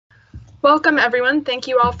Welcome everyone, thank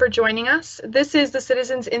you all for joining us. This is the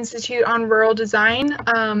Citizens Institute on Rural Design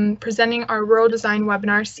presenting our Rural Design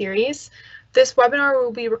webinar series. This webinar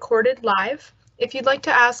will be recorded live. If you'd like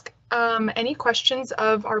to ask any questions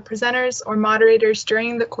of our presenters or moderators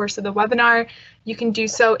during the course of the webinar, you can do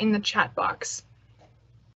so in the chat box.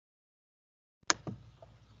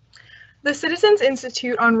 The Citizens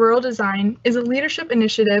Institute on Rural Design is a leadership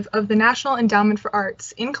initiative of the National Endowment for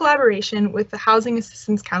Arts in collaboration with the Housing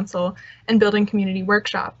Assistance Council and Building Community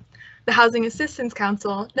Workshop. The Housing Assistance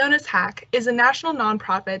Council, known as HAC, is a national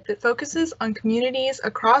nonprofit that focuses on communities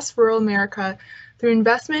across rural America through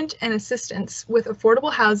investment and assistance with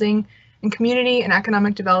affordable housing and community and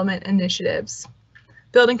economic development initiatives.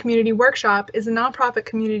 Building Community Workshop is a nonprofit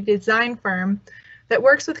community design firm that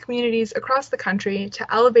works with communities across the country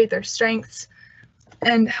to elevate their strengths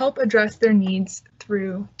and help address their needs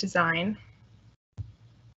through design.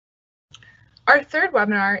 Our third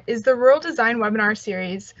webinar is the Rural Design webinar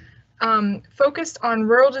series focused on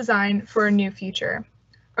rural design for a new future.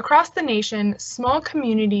 Across the nation, small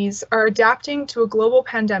communities are adapting to a global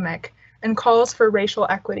pandemic and calls for racial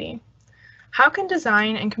equity. How can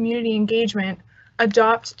design and community engagement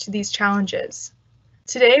adapt to these challenges?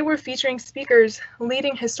 Today, we're featuring speakers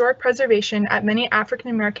leading historic preservation at many African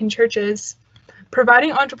American churches,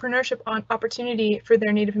 providing entrepreneurship opportunity for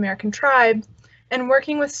their Native American tribe, and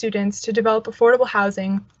working with students to develop affordable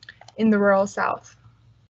housing in the rural South.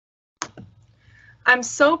 I'm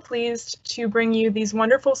so pleased to bring you these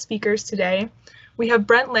wonderful speakers today. We have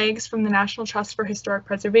Brent Leggs from the National Trust for Historic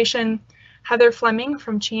Preservation, Heather Fleming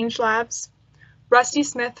from Change Labs, Rusty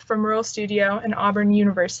Smith from Rural Studio and Auburn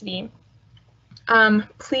University.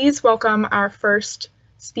 Please welcome our first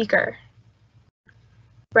speaker,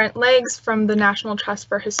 Brent Leggs from the National Trust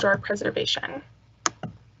for Historic Preservation.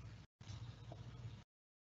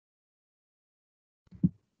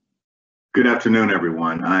 Good afternoon,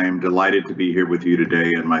 everyone. I'm delighted to be here with you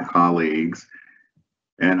today and my colleagues,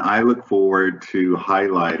 and I look forward to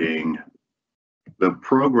highlighting the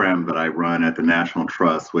program that I run at the National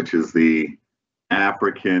Trust, which is the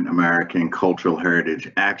African American Cultural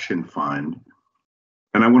Heritage Action Fund.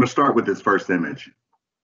 And I want to start with this first image.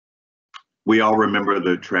 We all remember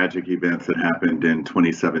the tragic events that happened in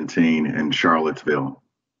 2017 in Charlottesville,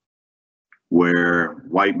 where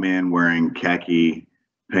white men wearing khaki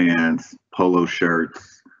pants, polo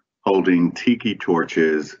shirts, holding tiki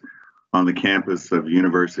torches on the campus of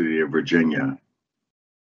University of Virginia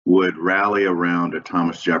would rally around a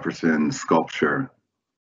Thomas Jefferson sculpture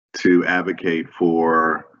to advocate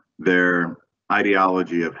for their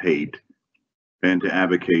ideology of hate and to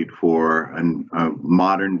advocate for a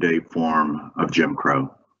modern day form of Jim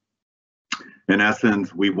Crow. In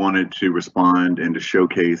essence, we wanted to respond and to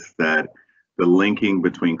showcase that the linking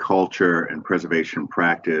between culture and preservation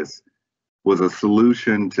practice was a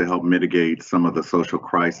solution to help mitigate some of the social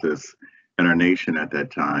crisis in our nation at that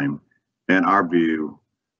time. And our view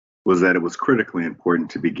was that it was critically important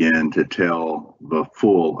to begin to tell the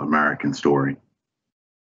full American story.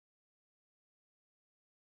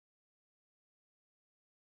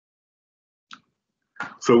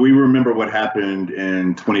 So we remember what happened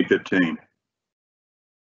in 2015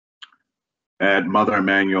 at Mother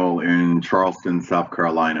Emanuel in Charleston, South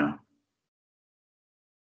Carolina.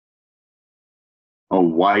 A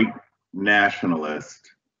white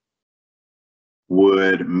nationalist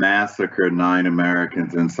would massacre 9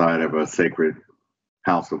 Americans inside of a sacred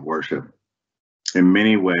house of worship. In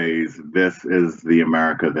many ways, this is the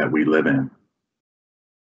America that we live in.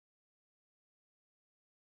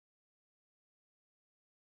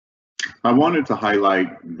 I wanted to highlight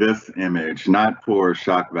this image, not for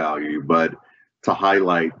shock value, but to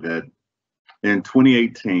highlight that in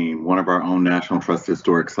 2018, one of our own National Trust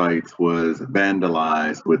historic sites was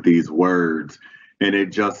vandalized with these words, and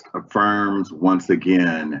it just affirms once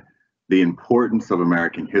again the importance of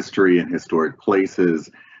American history and historic places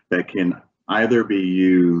that can either be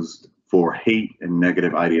used for hate and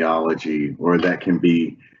negative ideology, or that can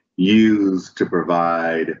be used to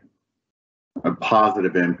provide a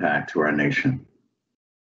positive impact to our nation.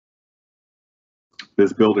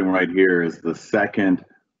 This building right here is the second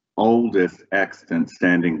oldest extant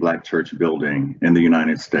standing Black church building in the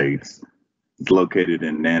United States. It's located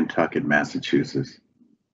in Nantucket, Massachusetts.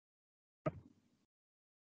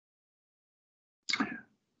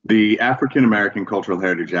 The African American Cultural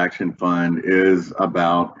Heritage Action Fund is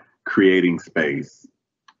about creating space,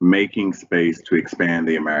 making space to expand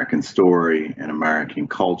the American story and American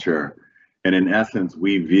culture. And in essence,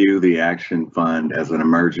 we view the Action Fund as an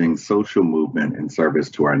emerging social movement in service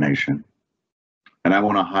to our nation. And I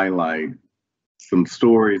want to highlight some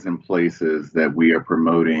stories and places that we are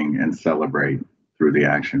promoting and celebrate through the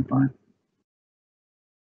Action Fund.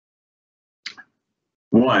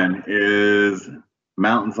 One is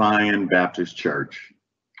Mount Zion Baptist Church.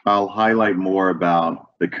 I'll highlight more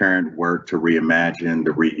about the current work to reimagine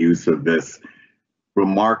the reuse of this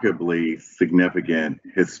remarkably significant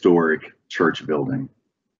historic church building.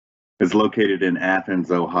 It's located in Athens,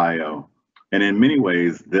 Ohio, and in many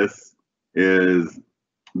ways, this is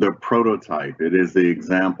the prototype. It is the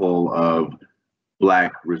example of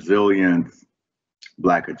Black resilience,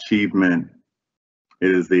 Black achievement.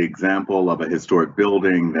 It is the example of a historic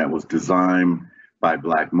building that was designed by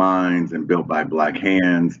Black minds and built by Black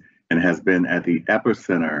hands, and has been at the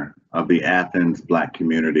epicenter of the Athens Black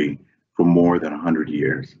community for more than 100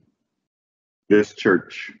 years. This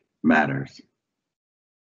church matters.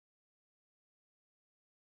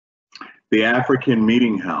 The African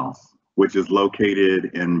Meeting House, which is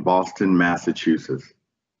located in Boston, Massachusetts.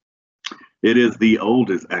 It is the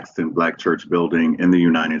oldest extant Black church building in the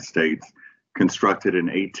United States, constructed in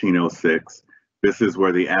 1806. This is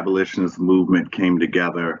where the abolitionist movement came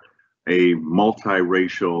together, a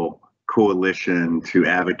multiracial coalition to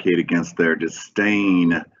advocate against their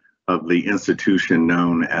disdain of the institution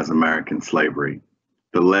known as American slavery.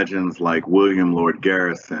 The legends like William Lord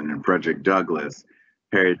Garrison and Frederick Douglass,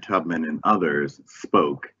 Harriet Tubman, and others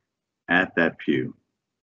spoke at that pew.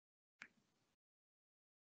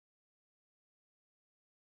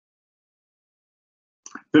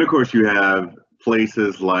 Then, of course, you have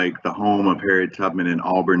places like the home of Harriet Tubman in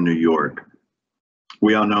Auburn, New York.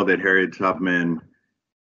 We all know that Harriet Tubman,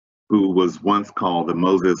 who was once called the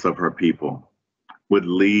Moses of her people, would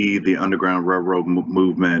lead the Underground Railroad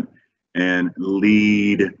movement and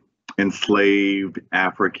lead enslaved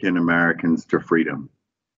African Americans to freedom.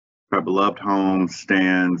 Her beloved home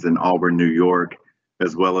stands in Auburn, New York,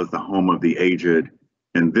 as well as the home of the aged,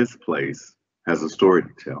 and this place has a story to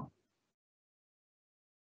tell.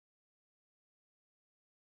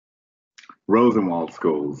 Rosenwald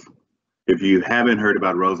Schools. If you haven't heard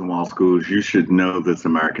about Rosenwald Schools, you should know this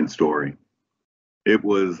American story. It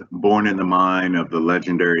was born in the mind of the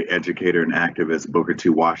legendary educator and activist Booker T.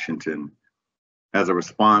 Washington as a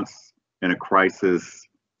response in a crisis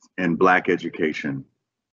in Black education.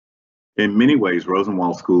 In many ways,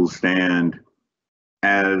 Rosenwald Schools stand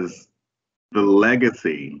as the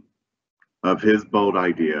legacy of his bold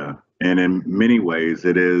idea, and in many ways,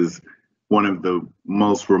 it is one of the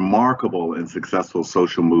most remarkable and successful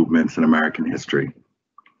social movements in American history.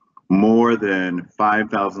 More than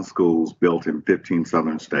 5,000 schools built in 15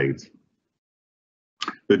 southern states.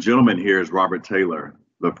 The gentleman here is Robert Taylor,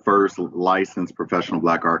 the first licensed professional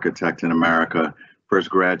Black architect in America, first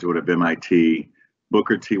graduate of MIT.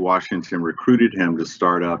 Booker T. Washington recruited him to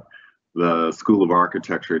start up the School of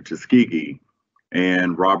Architecture at Tuskegee,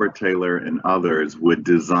 and Robert Taylor and others would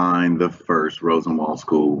design the first Rosenwald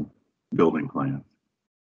School building plan.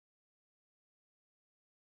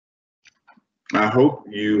 I hope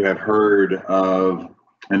you have heard of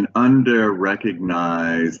an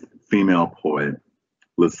under-recognized female poet,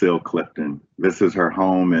 Lucille Clifton. This is her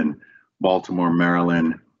home in Baltimore,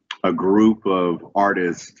 Maryland. A group of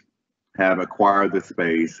artists have acquired the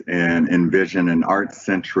space and envision an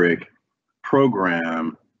art-centric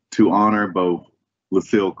program to honor both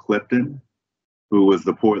Lucille Clifton, who was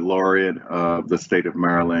the poet laureate of the state of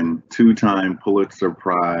Maryland, two-time Pulitzer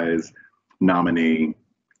Prize nominee.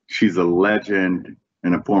 She's a legend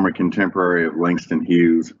and a former contemporary of Langston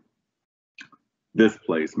Hughes. This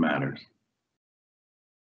place matters.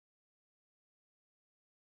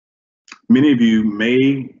 Many of you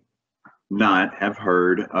may not have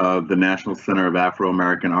heard of the National Center of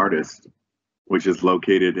Afro-American Artists, which is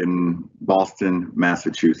located in Boston,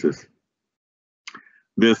 Massachusetts.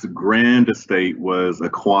 This grand estate was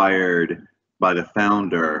acquired by the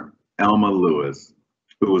founder, Elma Lewis,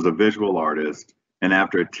 who was a visual artist, and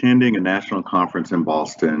after attending a national conference in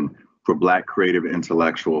Boston for Black creative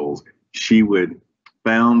intellectuals, she would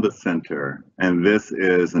found the center, and this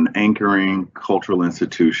is an anchoring cultural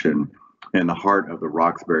institution in the heart of the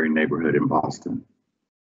Roxbury neighborhood in Boston.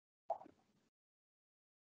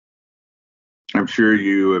 I'm sure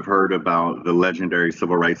you have heard about the legendary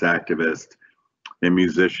civil rights activist and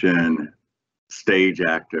musician, stage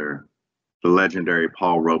actor, the legendary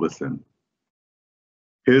Paul Robeson.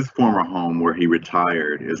 His former home, where he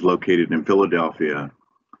retired, is located in Philadelphia,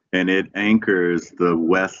 and it anchors the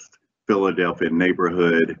West Philadelphia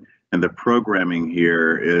neighborhood, and the programming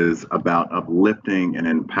here is about uplifting and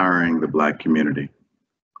empowering the Black community.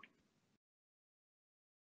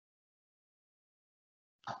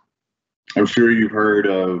 I'm sure you've heard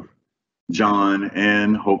of John,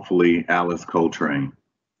 and hopefully Alice Coltrane.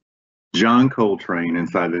 John Coltrane,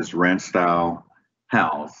 inside this ranch-style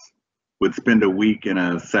house, would spend a week in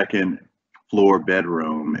a second-floor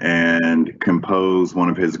bedroom and compose one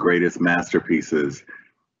of his greatest masterpieces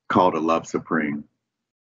called A Love Supreme.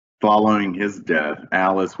 Following his death,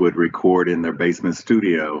 Alice would record in their basement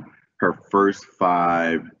studio her first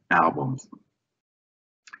 5 albums.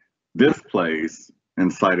 This place,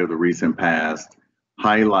 in sight of the recent past,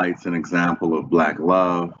 highlights an example of Black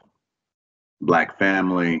love, Black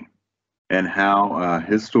family, and how a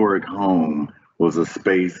historic home was a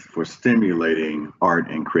space for stimulating art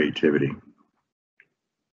and creativity.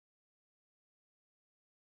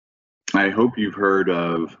 I hope you've heard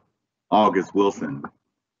of August Wilson,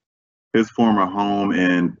 his former home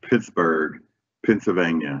in Pittsburgh,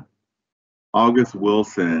 Pennsylvania. August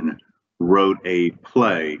Wilson wrote a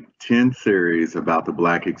play, 10 series about the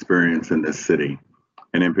Black experience in this city,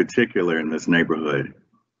 and in particular in this neighborhood.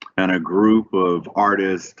 And a group of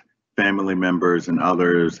artists, family members, and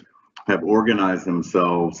others have organized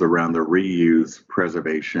themselves around the reuse,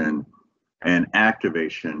 preservation, and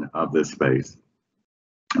activation of this space.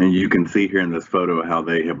 And you can see here in this photo how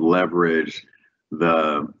they have leveraged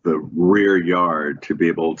the rear yard to be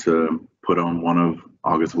able to put on one of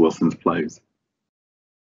August Wilson's plays.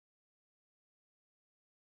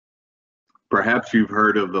 Perhaps you've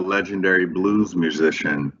heard of the legendary blues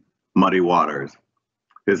musician, Muddy Waters.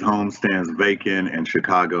 His home stands vacant in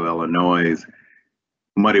Chicago, Illinois.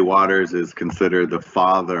 Muddy Waters is considered the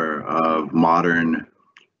father of modern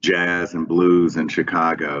jazz and blues in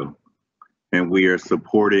Chicago. And we are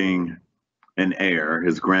supporting an heir,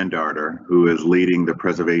 his granddaughter, who is leading the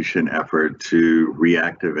preservation effort to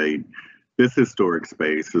reactivate this historic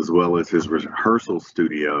space, as well as his rehearsal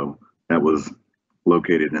studio that was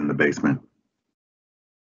located in the basement.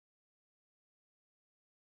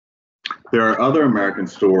 There are other American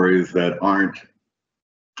stories that aren't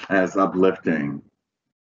as uplifting,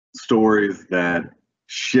 stories that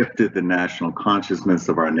shifted the national consciousness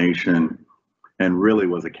of our nation and really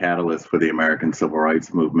was a catalyst for the American Civil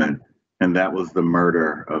Rights Movement, and that was the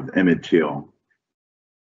murder of Emmett Till.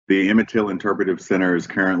 The Emmett Till Interpretive Center is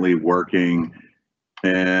currently working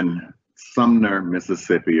in Sumner,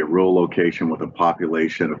 Mississippi, a rural location with a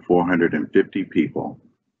population of 450 people,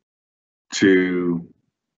 to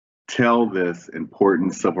tell this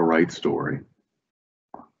important civil rights story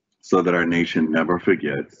so that our nation never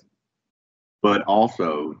forgets, but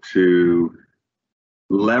also to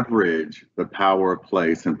leverage the power of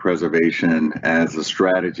place and preservation as a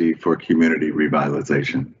strategy for community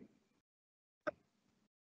revitalization.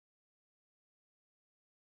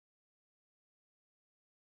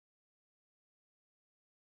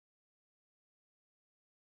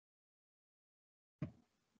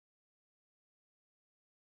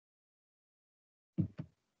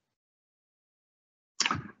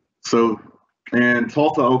 So in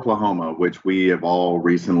Tulsa, Oklahoma, which we have all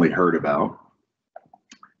recently heard about,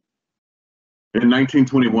 in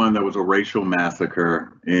 1921, there was a racial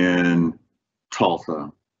massacre in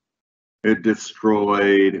Tulsa. It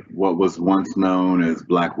destroyed what was once known as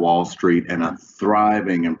Black Wall Street and a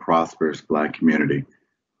thriving and prosperous Black community.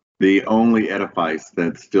 The only edifice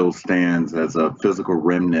that still stands as a physical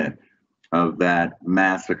remnant of that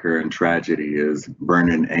massacre and tragedy is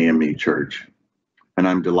Vernon AME Church. And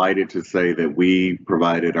I'm delighted to say that we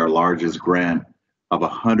provided our largest grant of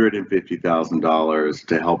 $150,000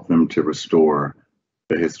 to help them to restore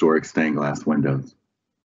the historic stained glass windows.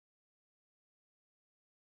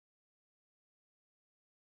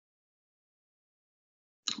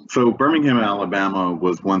 So Birmingham, Alabama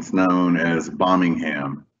was once known as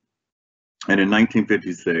Bombingham. And in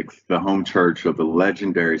 1956, the home church of the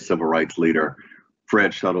legendary civil rights leader,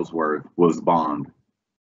 Fred Shuttlesworth, was bombed.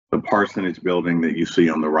 The parsonage building that you see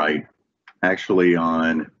on the right, actually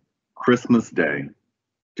on Christmas Day,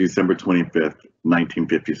 December 25th,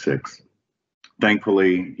 1956.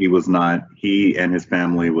 Thankfully, he and his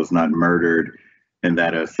family was not murdered in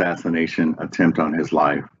that assassination attempt on his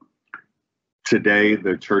life. Today,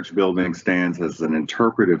 the church building stands as an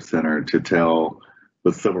interpretive center to tell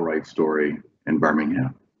the civil rights story in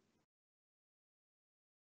Birmingham.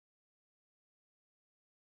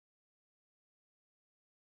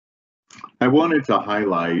 I wanted to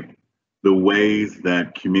highlight the ways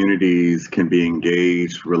that communities can be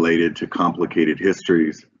engaged related to complicated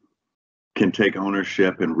histories, can take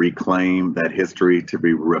ownership and reclaim that history to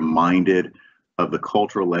be reminded of the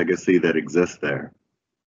cultural legacy that exists there.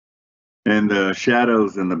 And the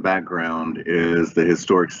shadows in the background is the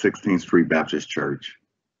historic 16th Street Baptist Church.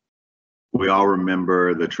 We all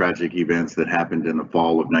remember the tragic events that happened in the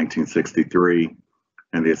fall of 1963,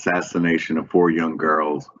 and the assassination of 4 young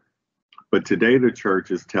girls. But today the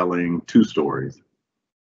church is telling 2 stories.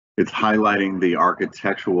 It's highlighting the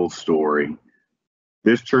architectural story.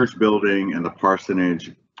 This church building and the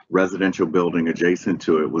parsonage residential building adjacent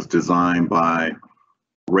to it was designed by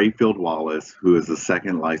Rayfield Wallace, who is the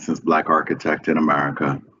 2nd licensed Black architect in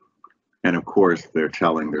America. And of course, they're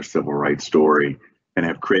telling their civil rights story and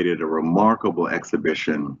have created a remarkable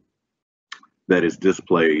exhibition that is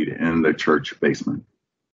displayed in the church basement.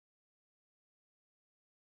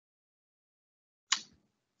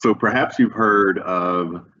 So perhaps you've heard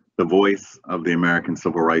of the voice of the American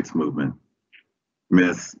Civil Rights Movement,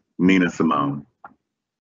 Miss Nina Simone.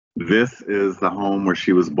 This is the home where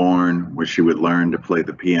she was born, where she would learn to play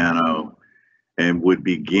the piano and would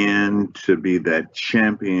begin to be that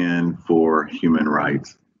champion for human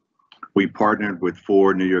rights. We partnered with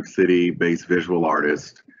 4 New York City-based visual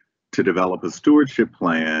artists to develop a stewardship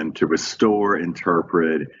plan to restore,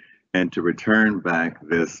 interpret, and to return back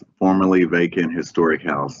this formerly vacant historic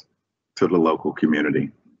house to the local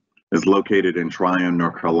community. It's located in Tryon,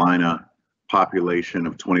 North Carolina, population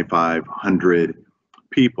of 2,500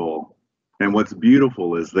 people. And what's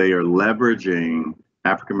beautiful is they are leveraging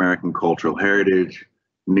African-American cultural heritage,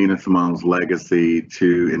 Nina Simone's legacy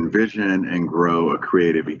to envision and grow a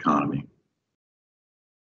creative economy.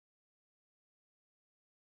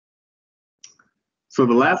 So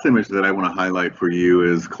the last image that I want to highlight for you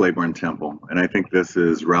is Claiborne Temple, and I think this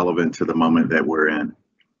is relevant to the moment that we're in.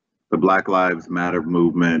 The Black Lives Matter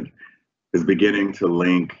movement is beginning to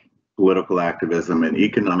link political activism and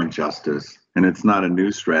economic justice, and it's not a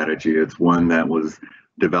new strategy, it's one that was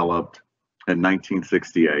developed in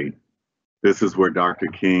 1968. This is where Dr.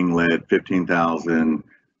 King led 15,000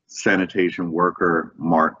 sanitation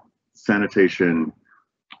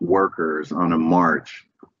workers on a march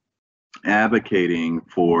advocating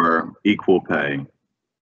for equal pay,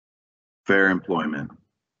 fair employment.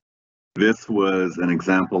 This was an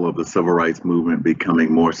example of the civil rights movement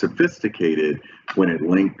becoming more sophisticated when it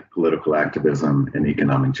linked political activism and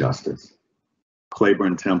economic justice.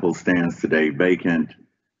 Claiborne Temple stands today vacant,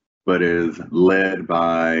 but is led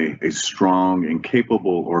by a strong and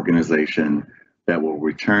capable organization that will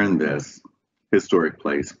return this historic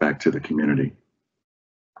place back to the community.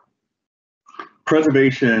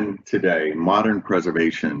 Preservation today, modern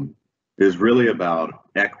preservation, is really about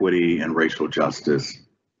equity and racial justice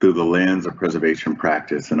through the lens of preservation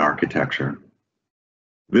practice and architecture.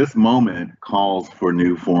 This moment calls for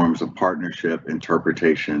new forms of partnership,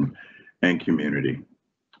 interpretation, and community.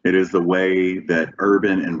 It is the way that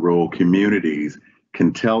urban and rural communities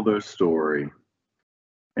can tell their story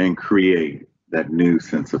and create that new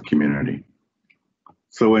sense of community.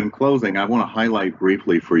 So in closing, I want to highlight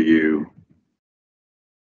briefly for you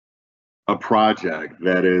a project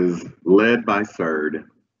that is led by CIRD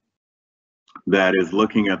that is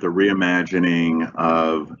looking at the reimagining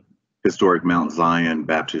of historic Mount Zion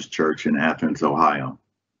Baptist Church in Athens, Ohio.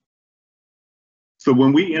 So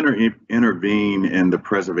when we intervene in the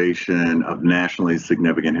preservation of nationally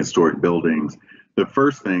significant historic buildings, the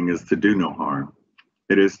first thing is to do no harm.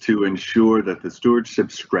 It is to ensure that the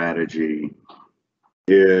stewardship strategy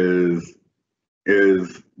is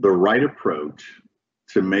the right approach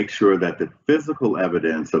to make sure that the physical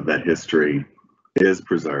evidence of that history is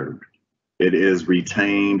preserved. It is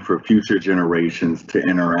retained for future generations to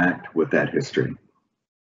interact with that history.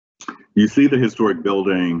 You see the historic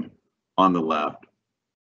building on the left,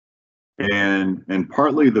 and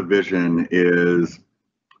partly the vision is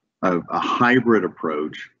a hybrid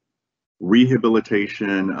approach,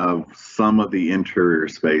 rehabilitation of some of the interior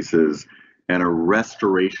spaces and a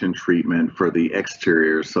restoration treatment for the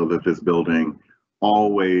exterior so that this building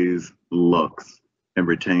always looks and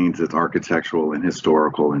retains its architectural and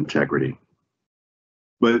historical integrity.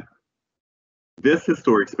 But this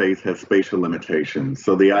historic space has spatial limitations.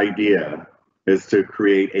 So the idea is to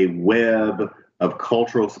create a web of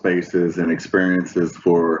cultural spaces and experiences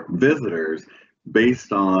for visitors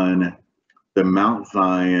based on the Mount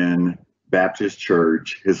Zion Baptist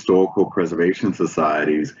Church Historical Preservation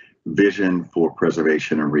Society's vision for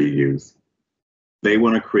preservation and reuse. They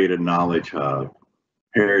want to create a knowledge hub,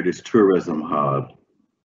 heritage tourism hub,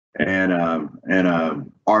 and a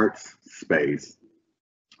arts space,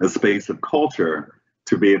 a space of culture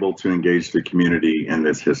to be able to engage the community in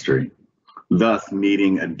this history, thus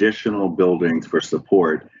needing additional buildings for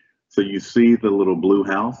support. So you see the little blue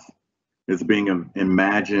house is being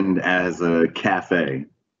imagined as a cafe.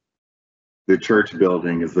 The church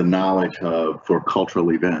building is the knowledge hub for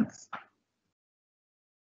cultural events.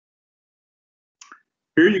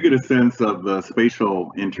 Here you get a sense of the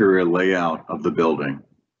spatial interior layout of the building.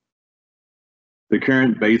 The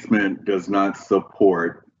current basement does not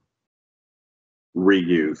support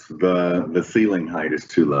reuse. The ceiling height is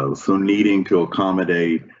too low, so needing to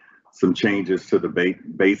accommodate some changes to the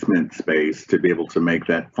basement space to be able to make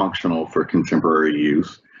that functional for contemporary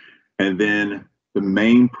use. And then the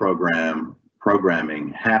main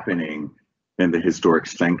programming happening in the historic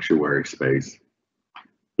sanctuary space.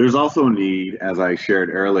 There's also a need, as I shared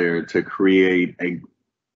earlier, to create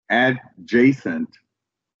adjacent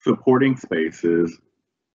supporting spaces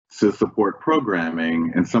to support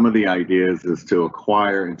programming. And some of the ideas is to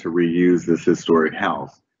acquire and to reuse this historic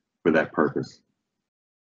house for that purpose.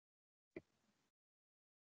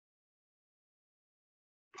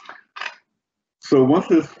 So once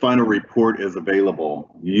this final report is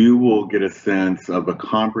available, you will get a sense of a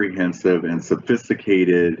comprehensive and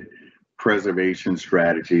sophisticated preservation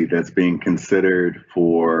strategy that's being considered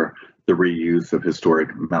for the reuse of historic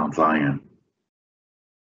Mount Zion.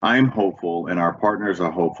 I'm hopeful, and our partners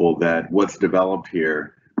are hopeful, that what's developed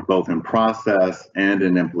here, both in process and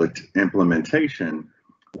in implementation,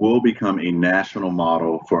 will become a national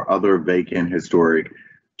model for other vacant historic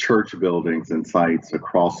church buildings and sites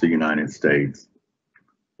across the United States.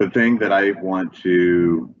 The thing that I want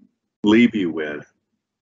to leave you with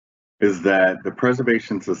is that the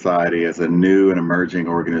Preservation Society, as a new and emerging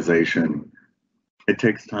organization, it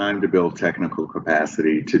takes time to build technical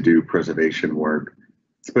capacity to do preservation work,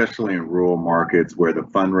 especially in rural markets where the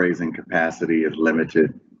fundraising capacity is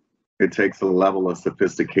limited. It takes a level of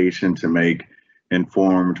sophistication to make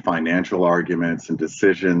informed financial arguments and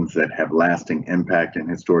decisions that have lasting impact in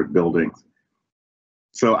historic buildings.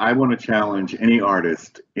 So I want to challenge any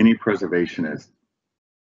artist, any preservationist,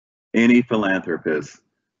 any philanthropist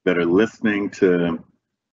that are listening to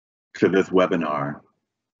this webinar,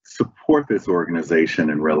 support this organization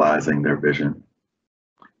in realizing their vision.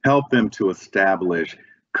 Help them to establish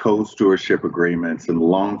co-stewardship agreements and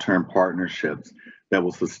long-term partnerships that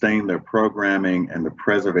will sustain their programming and the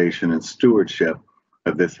preservation and stewardship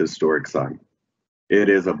of this historic site. It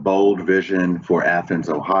is a bold vision for Athens,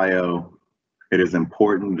 Ohio. It is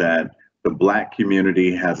important that the Black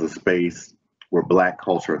community has a space where Black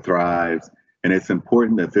culture thrives, and it's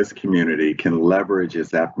important that this community can leverage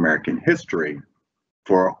its African American history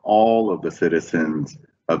for all of the citizens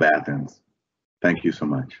of Athens. Thank you so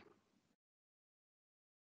much.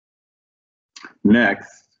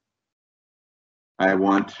 Next, I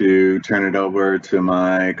want to turn it over to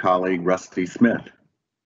my colleague, Rusty Smith.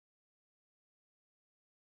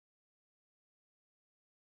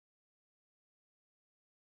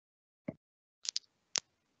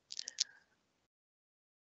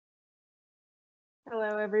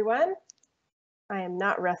 Hello, everyone. I am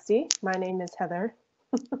not Rusty. My name is Heather.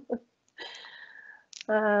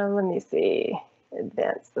 Let me see,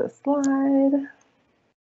 advance the slide.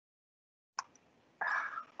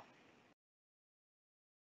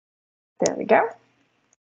 There we go.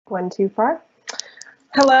 One too far.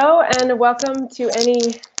 Hello, and welcome to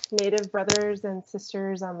any Native brothers and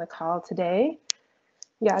sisters on the call today.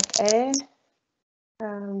 Yat'e,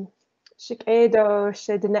 Shik'e do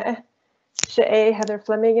Shedine. She'e Heather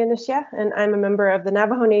Fleming Inishya, and I'm a member of the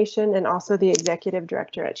Navajo Nation and also the executive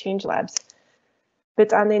director at Change Labs.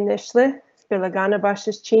 Bitane Nishle, Bilagana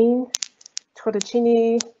Bashish Chin,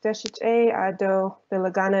 Todachini Deshiche Ado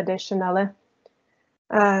Bilagana de Chanale.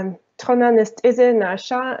 Tonanist Izin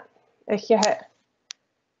Nasha Echehet.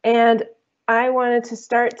 And I wanted to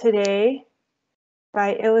start today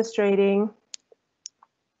by illustrating,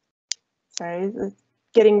 sorry,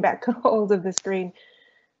 getting back a hold of the screen.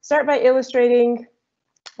 Start by illustrating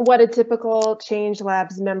what a typical Change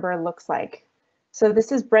Labs member looks like. So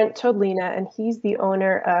this is Brent Todlina, and he's the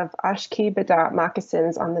owner of Ashki Bada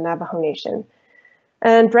Moccasins on the Navajo Nation.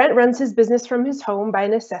 And Brent runs his business from his home by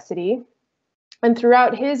necessity. And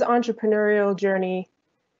throughout his entrepreneurial journey,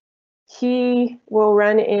 he will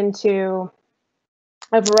run into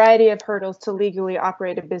a variety of hurdles to legally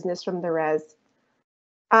operate a business from the res.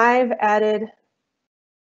 I've added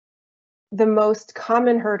the most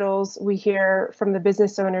common hurdles we hear from the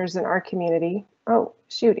business owners in our community. Oh,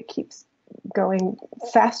 shoot, it keeps going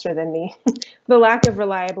faster than me. The lack of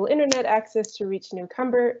reliable internet access to reach new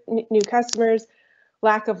customers,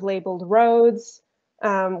 lack of labeled roads,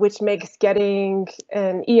 which makes getting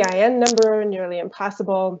an EIN number nearly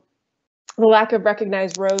impossible. The lack of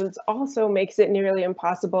recognized roads also makes it nearly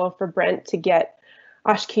impossible for Brent to get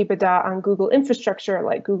Ashki Bada on Google infrastructure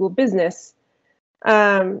like Google Business.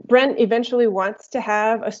 Brent eventually wants to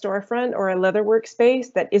have a storefront or a leather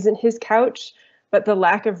workspace that isn't his couch, but the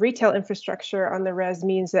lack of retail infrastructure on the res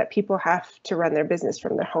means that people have to run their business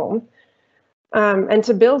from their home. And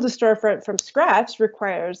to build a storefront from scratch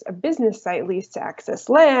requires a business site lease to access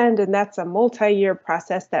land, and that's a multi-year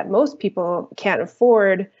process that most people can't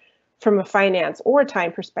afford from a finance or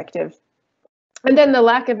time perspective. And then the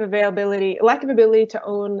lack of ability to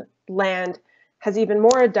own land has even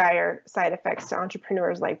more dire side effects to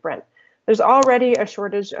entrepreneurs like Brent. There's already a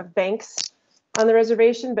shortage of banks on the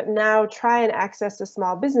reservation, but now try and access a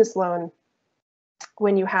small business loan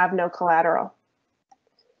when you have no collateral.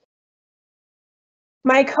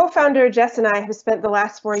 My co-founder Jess and I have spent the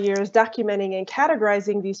last 4 years documenting and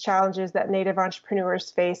categorizing these challenges that Native entrepreneurs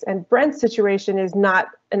face, and Brent's situation is not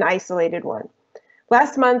an isolated one.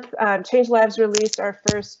 Last month, Change Labs released our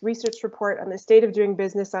first research report on the state of doing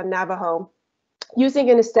business on Navajo, using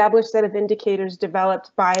an established set of indicators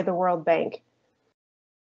developed by the World Bank.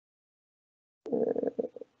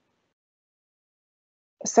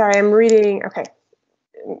 Sorry, I'm reading, okay.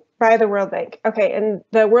 By the World Bank. Okay, and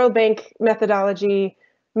the World Bank methodology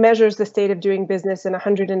measures the state of doing business in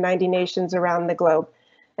 190 nations around the globe.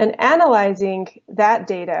 And analyzing that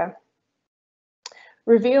data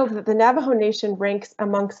revealed that the Navajo Nation ranks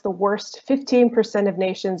amongst the worst 15% of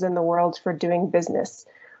nations in the world for doing business.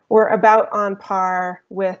 We're about on par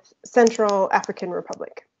with Central African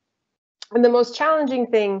Republic. And the most challenging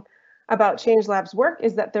thing about Change Labs work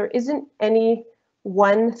is that there isn't any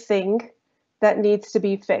one thing that needs to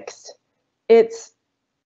be fixed. It's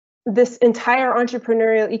this entire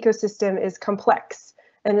entrepreneurial ecosystem is complex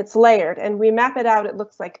and it's layered, and we map it out, it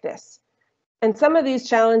looks like this. And some of these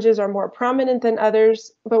challenges are more prominent than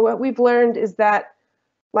others, but what we've learned is that,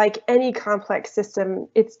 like any complex system,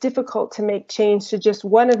 it's difficult to make change to just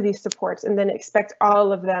one of these supports and then expect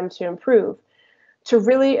all of them to improve. To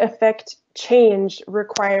really affect change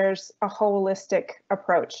requires a holistic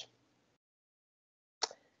approach.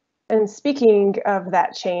 And speaking of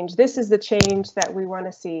that change, this is the change that we want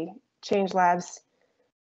to see. Change Labs'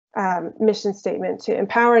 mission statement: to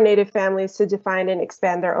empower Native families to define and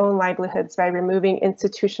expand their own livelihoods by removing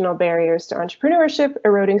institutional barriers to entrepreneurship,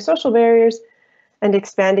 eroding social barriers, and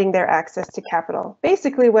expanding their access to capital.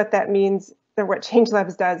 Basically what that means, or what Change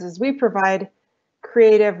Labs does, is we provide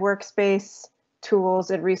creative workspace tools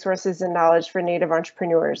and resources and knowledge for Native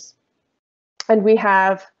entrepreneurs. And we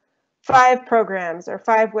have 5 programs, or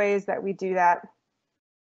 5 ways that we do that.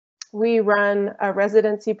 We run a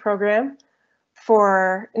residency program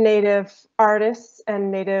for Native artists and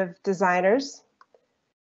Native designers.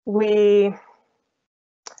 We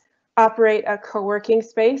operate a co-working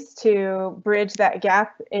space to bridge that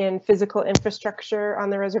gap in physical infrastructure on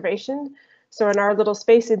the reservation. So in our little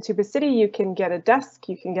space in Tuba City, you can get a desk,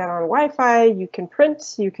 you can get on Wi-Fi, you can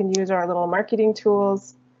print, you can use our little marketing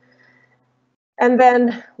tools. And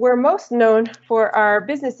then we're most known for our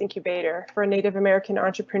business incubator for Native American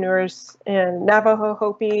entrepreneurs in Navajo,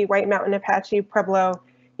 Hopi, White Mountain Apache, Pueblo.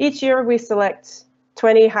 Each year we select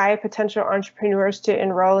 20 high potential entrepreneurs to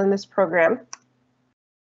enroll in this program.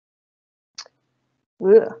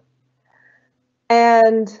 Ugh.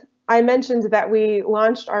 And I mentioned that we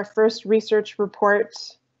launched our first research report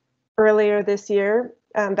earlier this year.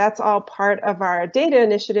 That's all part of our data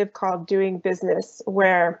initiative called Doing Business,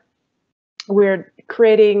 where we're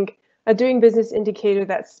creating a doing business indicator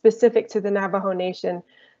that's specific to the Navajo Nation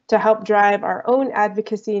to help drive our own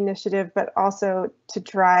advocacy initiative, but also to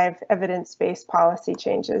drive evidence-based policy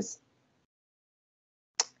changes.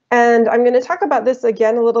 And I'm going to talk about this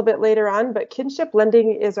again a little bit later on, but kinship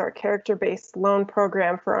lending is our character-based loan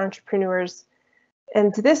program for entrepreneurs.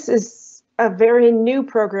 And this is a very new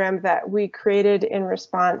program that we created in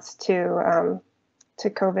response to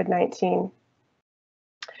COVID-19.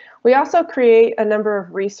 We also create a number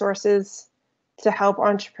of resources to help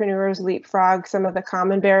entrepreneurs leapfrog some of the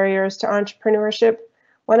common barriers to entrepreneurship.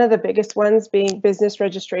 One of the biggest ones being business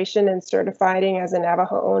registration and certifying as a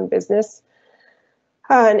Navajo-owned business.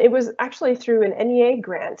 And it was actually through an NEA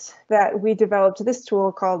grant that we developed this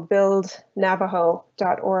tool called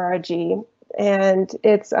buildnavajo.org. And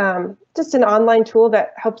it's just an online tool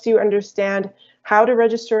that helps you understand how to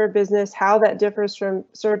register a business, how that differs from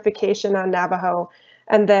certification on Navajo,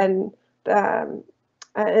 and then an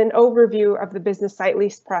overview of the business site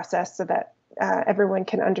lease process so that everyone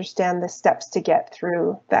can understand the steps to get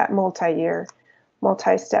through that multi-year,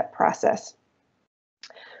 multi-step process.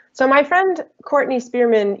 So my friend Courtney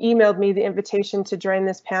Spearman emailed me the invitation to join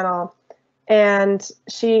this panel, and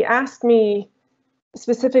she asked me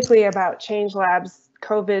specifically about Change Labs'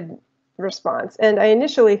 COVID response. And I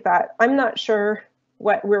initially thought, I'm not sure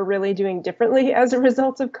what we're really doing differently as a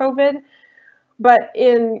result of COVID. But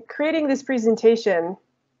in creating this presentation,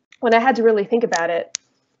 when I had to really think about it,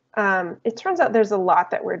 it turns out there's a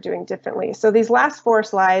lot that we're doing differently. So these last 4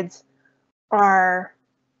 slides are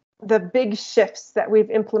the big shifts that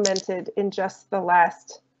we've implemented in just the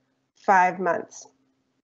last 5 months.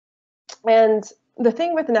 And the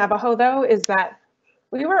thing with Navajo, though, is that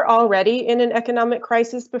we were already in an economic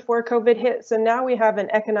crisis before COVID hit. So now we have an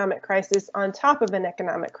economic crisis on top of an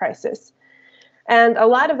economic crisis. And a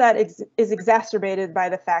lot of that is exacerbated by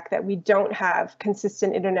the fact that we don't have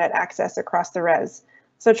consistent internet access across the res.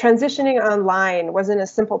 So transitioning online wasn't a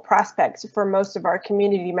simple prospect for most of our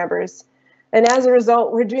community members. And as a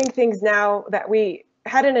result, we're doing things now that we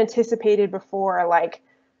hadn't anticipated before, like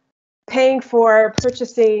paying for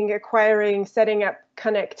purchasing, acquiring, setting up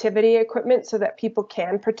connectivity equipment so that people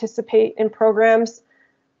can participate in programs.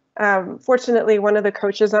 Fortunately, one of the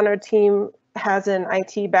coaches on our team has an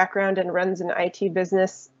IT background and runs an IT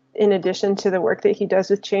business in addition to the work that he does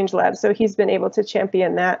with Change Lab. So he's been able to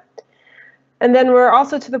champion that. And then we're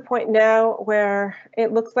also to the point now where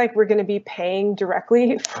it looks like we're going to be paying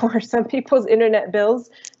directly for some people's internet bills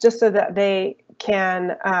just so that they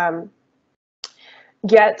can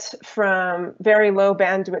get from very low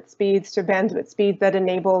bandwidth speeds to bandwidth speeds that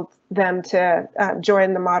enable them to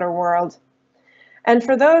join the modern world. And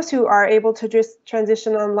for those who are able to just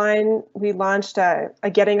transition online, we launched a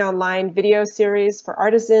Getting Online video series for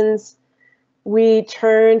artisans. We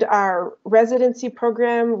turned our residency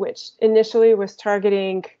program, which initially was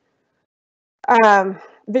targeting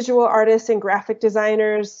visual artists and graphic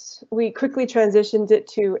designers. We quickly transitioned it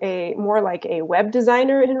to more like a web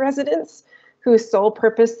designer in residence, whose sole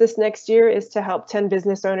purpose this next year is to help 10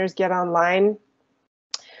 business owners get online.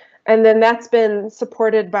 And then that's been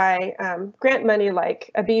supported by grant money,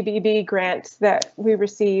 like a BBB grant that we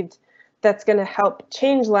received that's going to help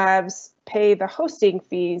Change Labs pay the hosting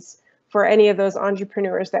fees for any of those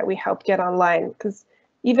entrepreneurs that we help get online. Because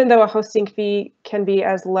even though a hosting fee can be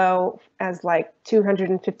as low as like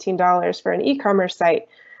 $215 for an e-commerce site,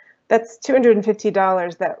 that's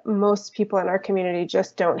 $250 that most people in our community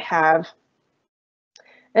just don't have.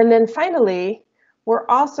 And then finally, we're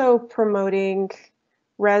also promoting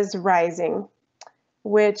Res Rising,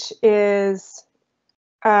 which is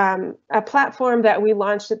a platform that we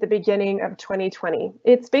launched at the beginning of 2020.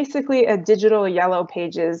 It's basically a digital yellow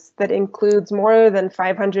pages that includes more than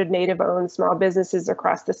 500 Native-owned small businesses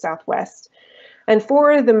across the Southwest. And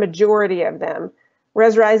for the majority of them,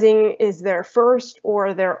 Res Rising is their first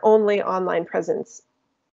or their only online presence.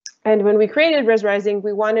 And when we created Res Rising,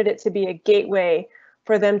 we wanted it to be a gateway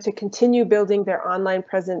for them to continue building their online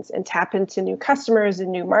presence and tap into new customers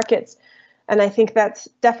and new markets. And I think that's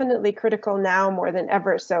definitely critical now more than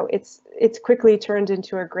ever. So it's quickly turned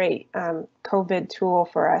into a great COVID tool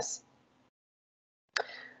for us.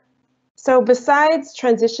 So besides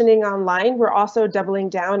transitioning online, we're also doubling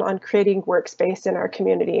down on creating workspace in our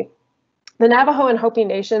community. The Navajo and Hopi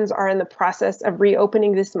Nations are in the process of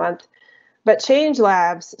reopening this month, but Change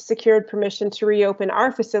Labs secured permission to reopen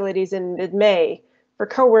our facilities in mid-May for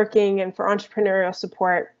co-working and for entrepreneurial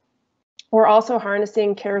support. We're also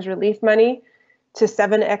harnessing CARES relief money to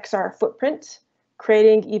 7x our footprint,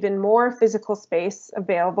 creating even more physical space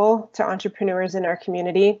available to entrepreneurs in our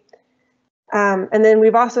community. And then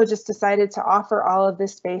we've also just decided to offer all of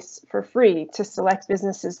this space for free to select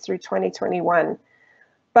businesses through 2021.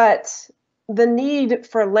 But the need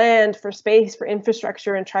for land, for space, for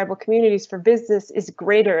infrastructure and tribal communities for business is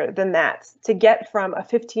greater than that. To get from a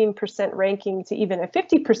 15% ranking to even a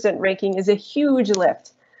 50% ranking is a huge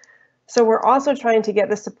lift. So we're also trying to get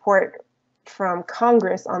the support from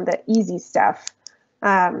Congress on the easy stuff.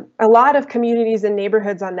 A lot of communities and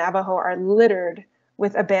neighborhoods on Navajo are littered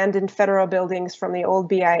with abandoned federal buildings from the old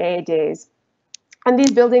BIA days. And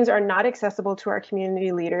these buildings are not accessible to our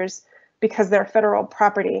community leaders because they're federal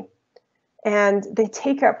property. And they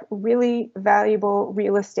take up really valuable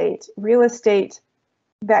real estate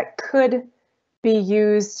that could be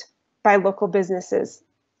used by local businesses.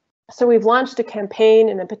 So we've launched a campaign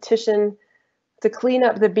and a petition to clean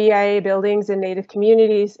up the BIA buildings in Native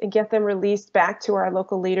communities and get them released back to our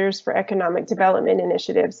local leaders for economic development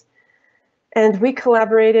initiatives. And we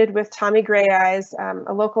collaborated with Tommy Gray Eyes,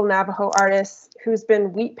 a local Navajo artist who's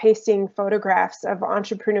been wheat pasting photographs of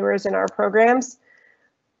entrepreneurs in our programs.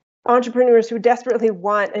 Entrepreneurs who desperately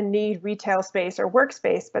want and need retail space or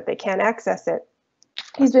workspace, but they can't access it.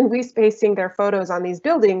 He's been wheat pasting their photos on these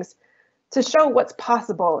buildings to show what's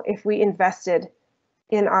possible if we invested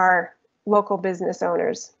in our local business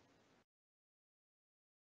owners.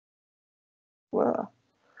 Well,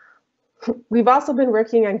 we've also been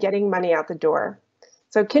working on getting money out the door.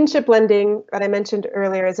 So kinship lending that I mentioned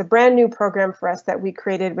earlier is a brand new program for us that we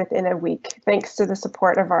created within a week, thanks to the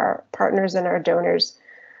support of our partners and our donors.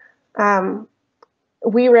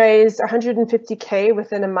 We raised $150K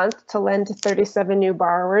within a month to lend to 37 new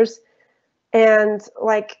borrowers. And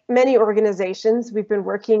like many organizations, we've been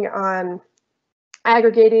working on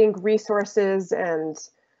aggregating resources and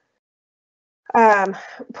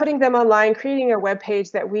putting them online, creating a web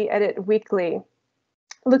page that we edit weekly,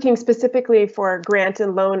 looking specifically for grant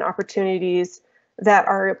and loan opportunities that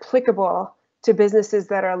are applicable to businesses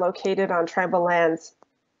that are located on tribal lands.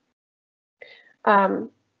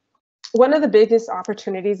 One of the biggest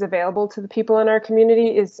opportunities available to the people in our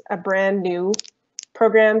community is a brand new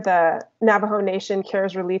program, the Navajo Nation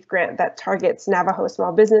Cares Relief Grant, that targets Navajo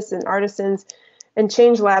small business and artisans. And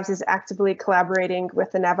Change Labs is actively collaborating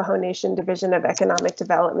with the Navajo Nation Division of Economic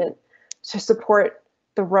Development to support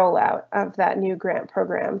the rollout of that new grant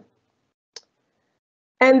program.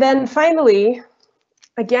 And then finally,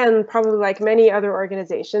 again, probably like many other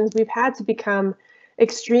organizations, we've had to become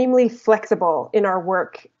extremely flexible in our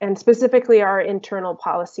work and specifically our internal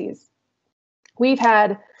policies. We've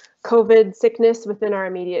had COVID sickness within our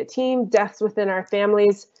immediate team, deaths within our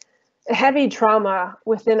families, heavy trauma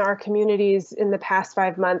within our communities in the past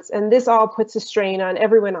 5 months, and this all puts a strain on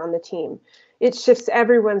everyone on the team. It shifts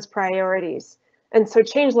everyone's priorities, and so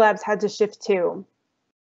Change Labs had to shift too.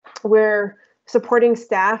 We're supporting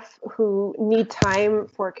staff who need time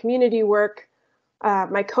for community work.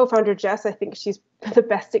 My co-founder Jess, I think she's the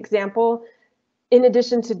best example. In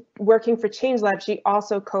addition to working for Change Labs, she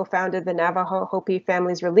also co-founded the Navajo Hopi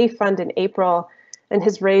Families Relief Fund in April and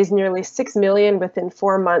has raised nearly $6 million within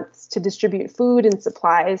 4 months to distribute food and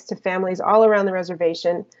supplies to families all around the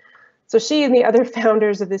reservation. So she and the other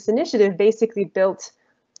founders of this initiative basically built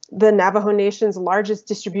the Navajo Nation's largest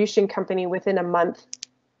distribution company within a month,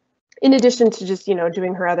 in addition to just,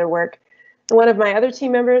 doing her other work. And one of my other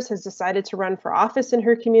team members has decided to run for office in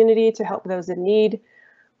her community to help those in need.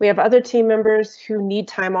 We have other team members who need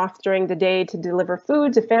time off during the day to deliver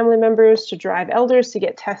food to family members, to drive elders to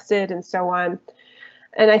get tested, and so on.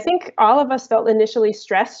 And I think all of us felt initially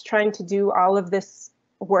stressed trying to do all of this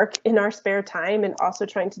work in our spare time and also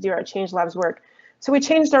trying to do our Change Labs work. So we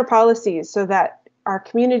changed our policies so that our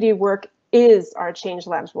community work is our Change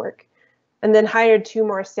Labs work, and then hired 2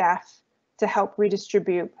 more staff to help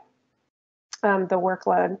redistribute the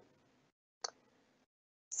workload.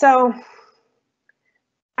 So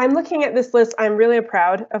I'm looking at this list. I'm really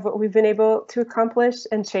proud of what we've been able to accomplish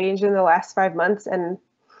and change in the last 5 months. And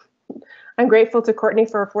I'm grateful to Courtney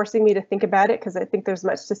for forcing me to think about it, because I think there's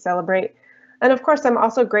much to celebrate. And of course, I'm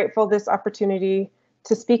also grateful this opportunity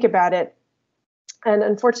to speak about it. And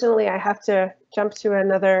unfortunately, I have to jump to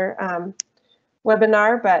another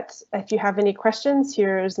webinar, but if you have any questions,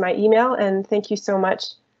 here's my email, and thank you so much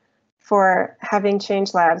for having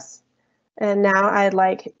Change Labs. And now I'd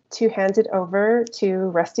like to hand it over to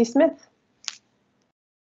Rusty Smith.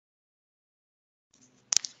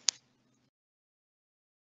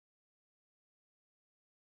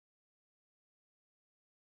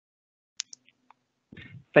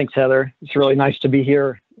 Thanks, Heather. It's really nice to be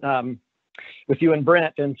here with you and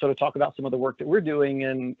Brent and sort of talk about some of the work that we're doing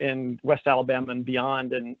in West Alabama and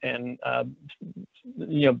beyond, and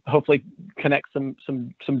hopefully connect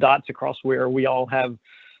some dots across where we all have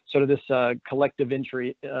sort of this collective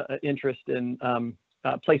interest in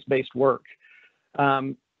place-based work.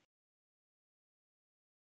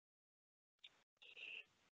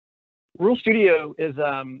 Rural Studio is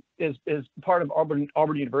part of Auburn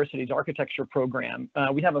University's architecture program.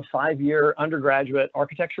 We have a 5-year undergraduate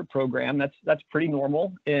architecture program. That's pretty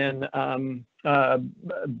normal in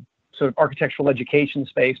sort of architectural education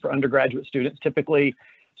space for undergraduate students. Typically,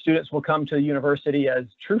 students will come to the university as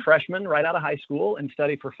true freshmen right out of high school and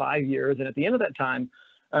study for 5 years. And at the end of that time,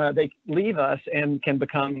 they leave us and can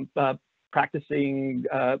become practicing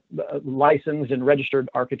licensed and registered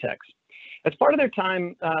architects. As part of their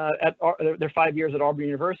time their 5 years at Auburn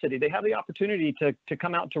University, they have the opportunity to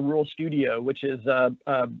come out to Rural Studio, which is a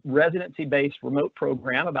residency-based remote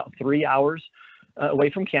program about 3 hours away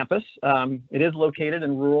from campus. It is located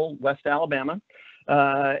in rural West Alabama.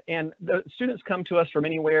 And the students come to us from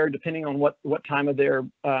anywhere, depending on what time of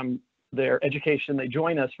their education they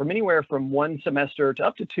join us, from anywhere from 1 semester to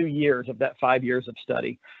up to 2 years of that 5 years of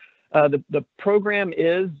study. The program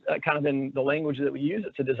is kind of in the language that we use.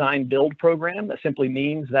 It's a design build program. That simply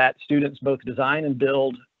means that students both design and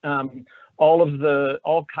build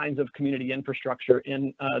all kinds of community infrastructure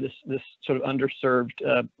in this sort of underserved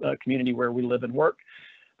community where we live and work.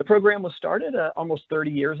 The program was started almost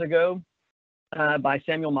 30 years ago by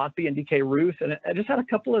Samuel Mockbee and DK Ruth, and it just had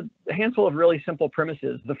a handful of really simple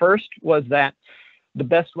premises. The first was that the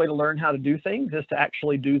best way to learn how to do things is to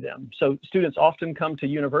actually do them. So students often come to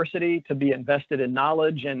university to be invested in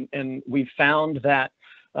knowledge, and we've found that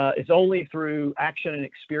it's only through action and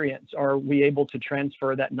experience are we able to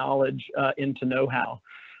transfer that knowledge into know-how.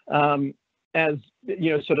 As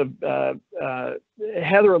you know, sort of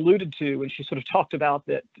Heather alluded to when she sort of talked about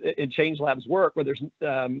that in Change Lab's work, where there's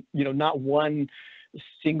you know, not one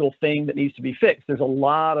single thing that needs to be fixed. There's a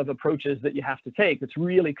lot of approaches that you have to take. It's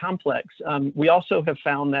really complex. We also have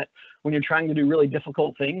found that when you're trying to do really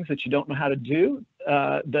difficult things that you don't know how to do,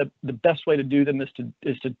 the best way to do them is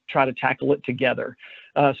to try to tackle it together.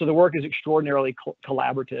 So the work is extraordinarily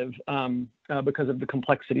collaborative because of the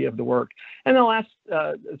complexity of the work. And the last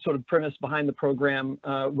sort of premise behind the program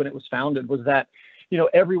when it was founded was that, you know,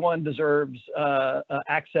 everyone deserves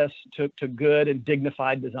access to good and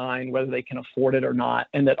dignified design, whether they can afford it or not,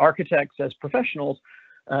 and that architects as professionals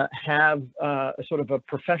have a sort of a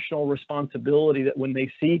professional responsibility that when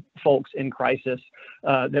they see folks in crisis,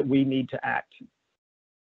 that we need to act.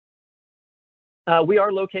 We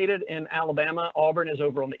are located in Alabama. Auburn is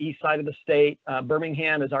over on the east side of the state.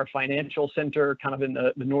 Birmingham is our financial center, kind of in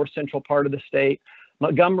the north central part of the state.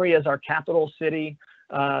 Montgomery is our capital city.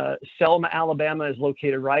 Selma, Alabama is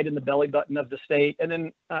located right in the belly button of the state. And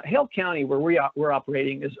then Hale County, where we're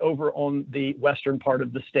operating, is over on the western part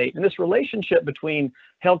of the state. And this relationship between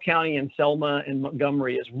Hale County and Selma and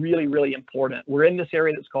Montgomery is really, really important. We're in this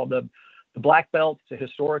area that's called the Black Belt. It's a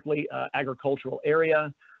historically agricultural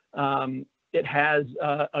area. It has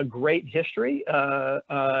a great history.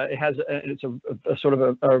 It's a sort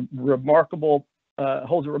of a remarkable,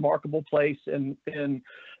 holds a remarkable place in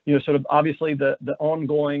you know, sort of obviously the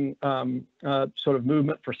ongoing sort of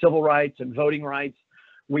movement for civil rights and voting rights.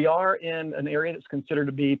 We are in an area that's considered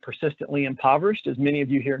to be persistently impoverished. As many of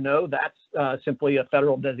you here know, that's simply a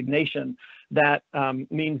federal designation that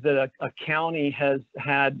means that a county has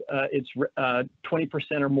had its 20%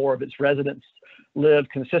 or more of its residents live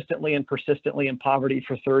consistently and persistently in poverty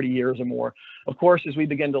for 30 years or more. Of course, as we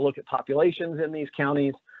begin to look at populations in these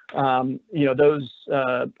counties, you know, those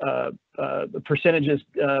percentages,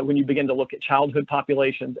 when you begin to look at childhood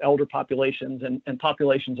populations, elder populations, and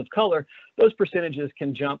populations of color, those percentages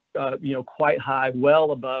can jump, you know, quite high,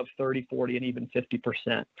 well above 30, 40, and even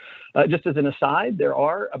 50%. Just as an aside, there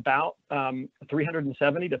are about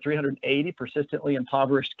 370 to 380 persistently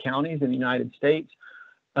impoverished counties in the United States.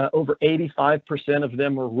 Over 85% of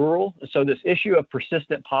them are rural. So this issue of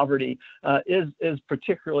persistent poverty is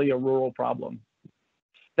particularly a rural problem.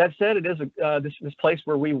 That said, it is this place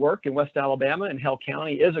where we work in West Alabama and Hale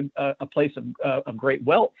County is a place of great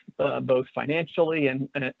wealth, both financially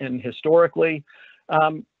and historically.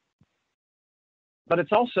 But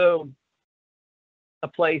it's also a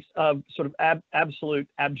place of sort of absolute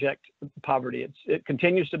abject poverty. It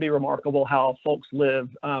continues to be remarkable how folks live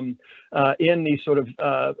in these sort of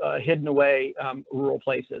hidden away rural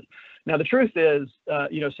places. Now, the truth is,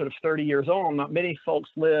 you know, sort of 30 years on, not many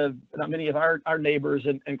of our neighbors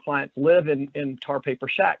and clients live in tar paper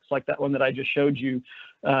shacks like that one that I just showed you,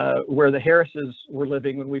 where the Harrises were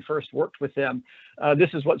living when we first worked with them. This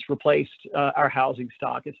is what's replaced our housing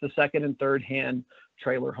stock. It's the second and third hand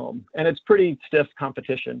trailer home, and it's pretty stiff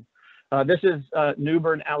competition. This is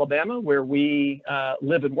Newbern, Alabama, where we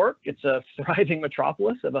live and work. It's a thriving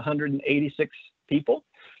metropolis of 186 people.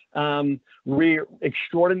 We're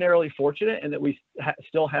extraordinarily fortunate in that we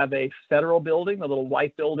still have a federal building. The little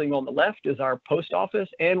white building on the left is our post office,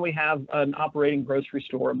 and we have an operating grocery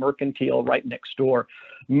store, a mercantile, right next door.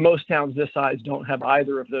 Most towns this size don't have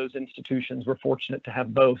either of those institutions. We're fortunate to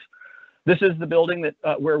have both. This is the building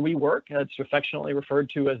that where we work. It's affectionately referred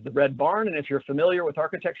to as the Red Barn. And if you're familiar with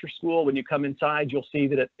architecture school, when you come inside, you'll see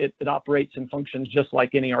that it operates and functions just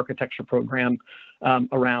like any architecture program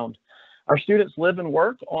around. Our students live and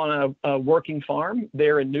work on a working farm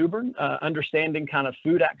there in Newbern, understanding kind of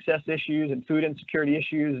food access issues and food insecurity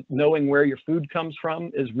issues. Knowing where your food comes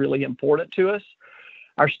from is really important to us.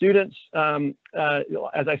 Our students,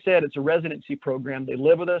 as I said, it's a residency program. They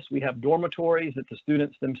live with us. We have dormitories that the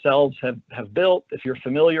students themselves have built. If you're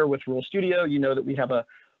familiar with Rural Studio, you know that we have a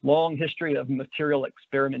long history of material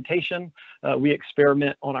experimentation. We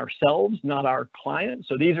experiment on ourselves, not our clients.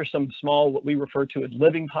 So these are some small, what we refer to as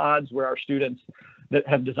living pods, where our students that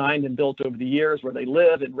have designed and built over the years, where they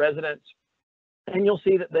live in residence. And you'll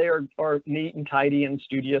see that they are neat and tidy and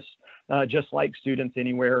studious, just like students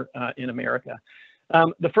anywhere in America.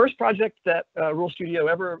 The first project that Rural Studio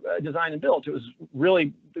ever designed and built, it was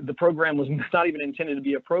really, the program was not even intended to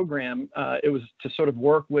be a program. It was to sort of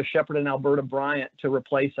work with Shepherd and Alberta Bryant to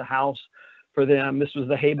replace a house for them. This was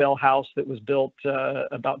the Haybell house that was built designed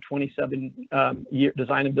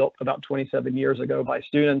and built about 27 years ago by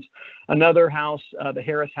students. Another house, the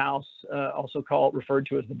Harris house, also referred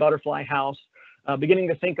to as the Butterfly house. Beginning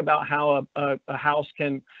to think about how a house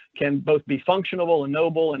can both be functional and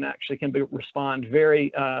noble, and actually can respond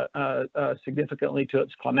very significantly to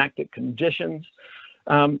its climactic conditions.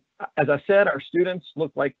 As I said, our students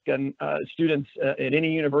look like students at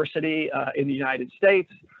any university in the United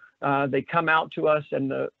States. They come out to us,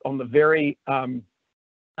 and when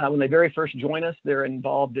they very first join us, they're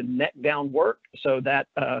involved in neck down work. So that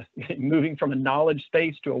moving from a knowledge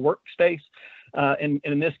space to a workspace. And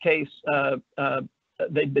in this case,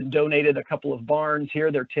 they've been donated a couple of barns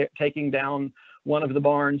here. They're taking down one of the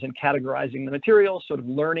barns and categorizing the materials, sort of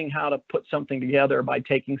learning how to put something together by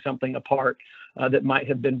taking something apart that might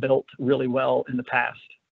have been built really well in the past.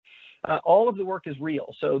 All of the work is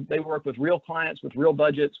real. So they work with real clients, with real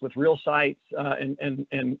budgets, with real sites,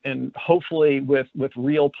 and hopefully with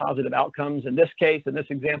real positive outcomes. In this case, in this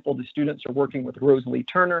example, the students are working with Rosalie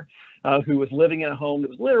Turner, who was living in a home that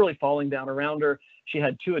was literally falling down around her. She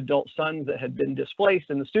had 2 adult sons that had been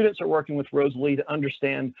displaced, and the students are working with Rosalie to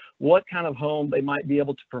understand what kind of home they might be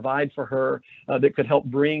able to provide for her that could help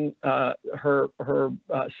bring her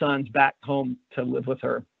sons back home to live with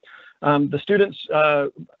her. The students,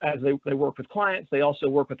 as they work with clients, they also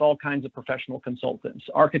work with all kinds of professional consultants,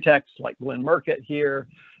 architects like Glenn Murkett here,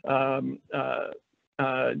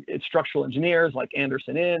 structural engineers like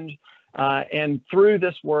Anderson Inge. And through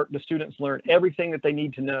this work, the students learn everything that they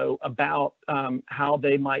need to know about how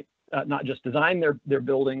they might not just design their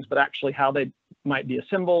buildings, but actually how they might be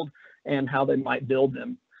assembled and how they might build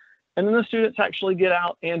them. And then the students actually get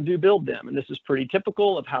out and do build them. And this is pretty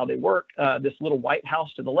typical of how they work. This little white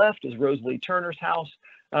house to the left is Rosalie Turner's house.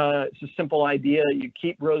 It's a simple idea. You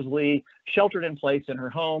keep Rosalie sheltered in place in her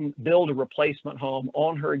home, build a replacement home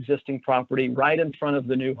on her existing property right in front of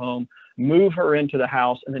the new home, move her into the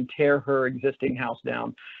house, and then tear her existing house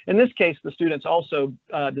down. In this case, the students also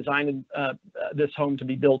designed this home to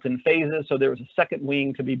be built in phases. So there was a second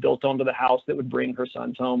wing to be built onto the house that would bring her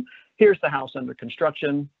sons home. Here's the house under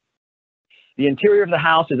construction. The interior of the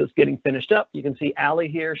house, as it's getting finished up, you can see Allie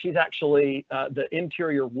here. She's actually the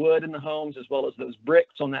interior wood in the homes, as well as those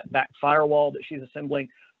bricks on that back firewall that she's assembling,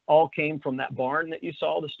 all came from that barn that you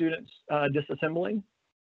saw the students disassembling.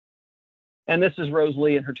 And this is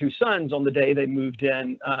Rosalie and her 2 sons on the day they moved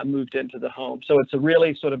into the home. So it's a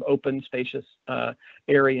really sort of open, spacious,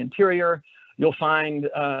 airy interior. You'll find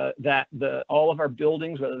that all of our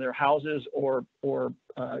buildings, whether they're houses or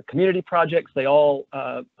community projects, they all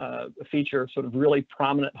feature sort of really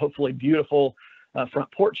prominent, hopefully beautiful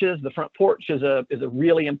front porches. The front porch is a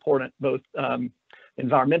really important both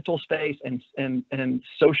environmental space and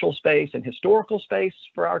social space and historical space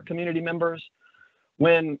for our community members.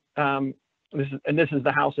 When this is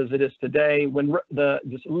the house as it is today. When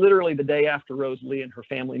just literally the day after Rosalie and her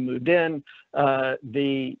family moved in,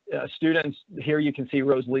 the students, here you can see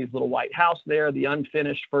Rosalie's little white house there, the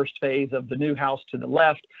unfinished first phase of the new house to the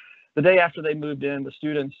left. The day after they moved in, the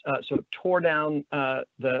students sort of tore down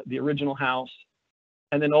the original house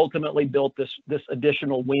and then ultimately built this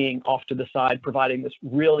additional wing off to the side, providing this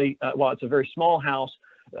really, while it's a very small house,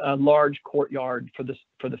 a large courtyard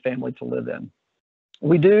for the family to live in.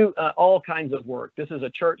 We do all kinds of work. This is a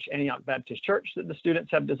church, Antioch Baptist Church, that the students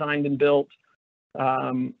have designed and built.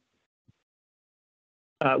 Park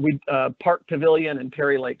Pavilion in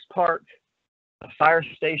Perry Lakes Park, a fire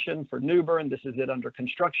station for New Bern. This is it under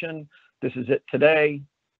construction. This is it today.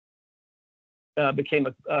 Became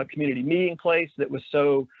a community meeting place that was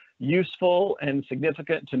so useful and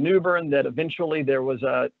significant to New Bern that eventually there was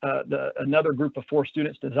another group of 4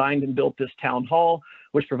 students designed and built this town hall,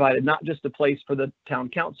 which provided not just a place for the town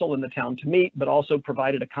council and the town to meet, but also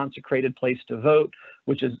provided a consecrated place to vote,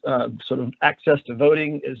 which is sort of access to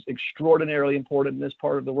voting is extraordinarily important in this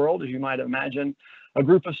part of the world, as you might imagine. A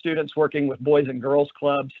group of students working with Boys and Girls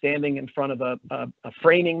Club, standing in front of a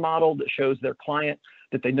framing model that shows their client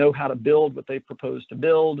that they know how to build what they propose to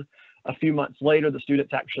build. A few months later, the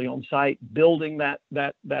students actually on site building that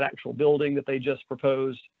actual building that they just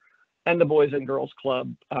proposed, and the Boys and Girls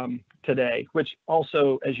Club today, which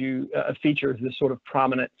also, as you features this sort of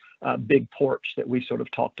prominent big porch that we sort of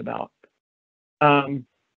talked about.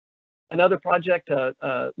 Another project,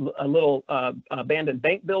 a little abandoned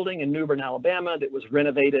bank building in New Bern, Alabama, that was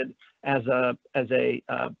renovated as a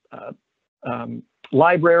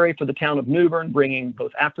library for the town of New Bern, bringing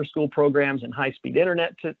both after-school programs and high-speed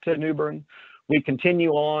internet to New Bern. We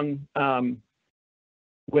continue on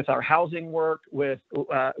with our housing work, with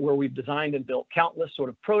where we've designed and built countless sort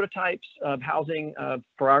of prototypes of housing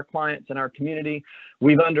for our clients and our community.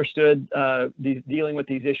 We've understood dealing with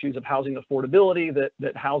these issues of housing affordability,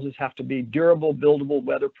 that houses have to be durable, buildable,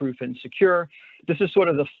 weatherproof, and secure. This is sort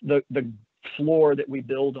of the floor that we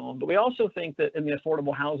build on. But we also think that in the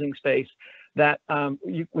affordable housing space that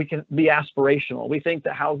we can be aspirational. We think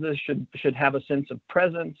that houses should have a sense of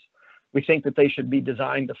presence. We think that they should be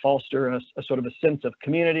designed to foster a sort of a sense of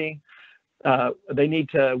community. They need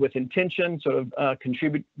to, with intention, sort of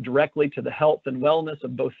contribute directly to the health and wellness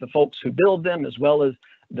of both the folks who build them as well as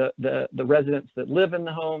the residents that live in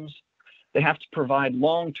the homes. They have to provide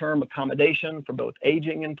long-term accommodation for both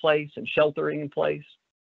aging in place and sheltering in place.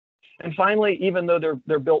 And finally, even though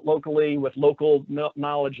they're built locally with local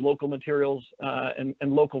knowledge, local materials, and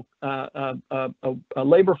local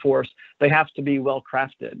labor force, they have to be well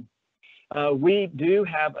crafted. We do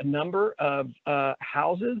have a number of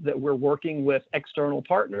houses that we're working with external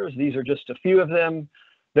partners. These are just a few of them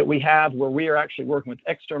that we have where we are actually working with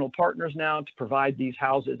external partners now to provide these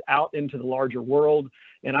houses out into the larger world.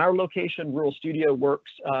 In our location, Rural Studio works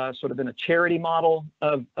sort of in a charity model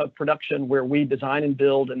of production where we design and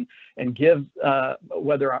build and give,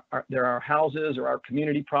 whether there are houses or our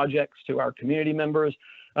community projects to our community members.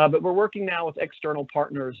 But we're working now with external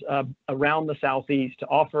partners around the Southeast to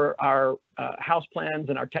offer our house plans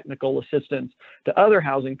and our technical assistance to other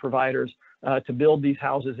housing providers to build these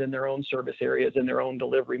houses in their own service areas, in their own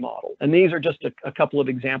delivery model. And these are just a couple of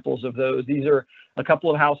examples of those. These are a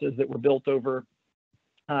couple of houses that were built over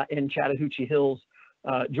in Chattahoochee Hills,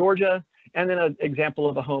 Georgia, and then an example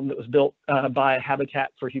of a home that was built by a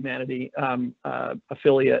Habitat for Humanity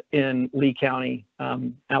affiliate in Lee County,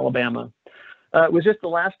 Alabama. With just the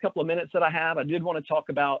last couple of minutes that I have, I did want to talk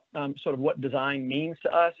about sort of what design means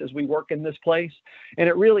to us as we work in this place. And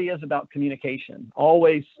it really is about communication,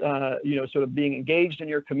 always, sort of being engaged in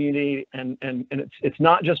your community. And it's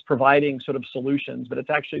not just providing sort of solutions, but it's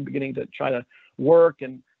actually beginning to try to work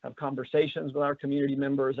and have conversations with our community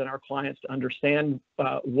members and our clients to understand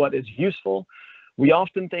what is useful. We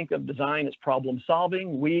often think of design as problem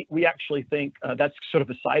solving. We actually think that's sort of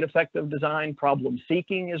a side effect of design. Problem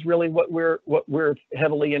seeking is really what we're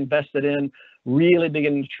heavily invested in, really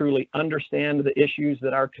beginning to truly understand the issues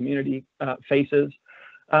that our community faces.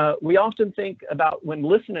 We often think about, when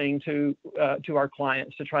listening to our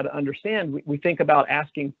clients to try to understand, we think about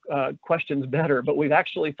asking questions better, but we've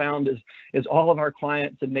actually found is all of our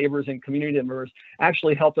clients and neighbors and community members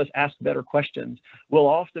actually help us ask better questions. We'll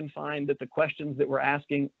often find that the questions that we're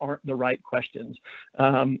asking aren't the right questions.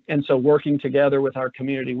 And so working together with our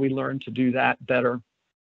community, we learn to do that better.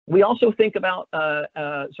 We also think about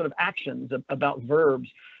sort of actions, about verbs.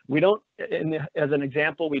 We don't, as an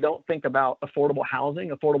example, we don't think about affordable housing.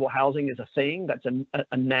 Affordable housing is a thing, that's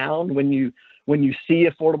a noun. When you see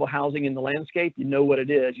affordable housing in the landscape, you know what it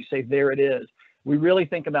is. You say, there it is. We really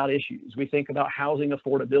think about issues. We think about housing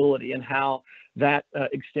affordability and how that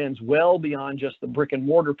extends well beyond just the brick and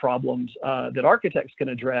mortar problems that architects can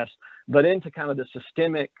address, but into kind of the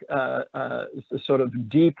systemic, sort of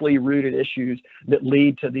deeply rooted issues that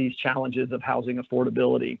lead to these challenges of housing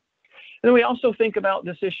affordability. And then we also think about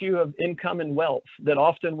this issue of income and wealth, that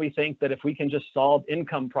often we think that if we can just solve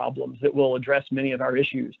income problems, that will address many of our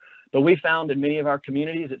issues. But we found in many of our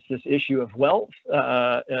communities, it's this issue of wealth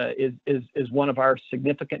is one of our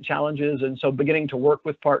significant challenges. And so beginning to work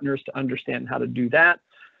with partners to understand how to do that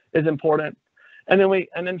is important. And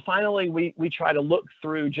then finally, we try to look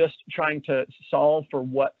through just trying to solve for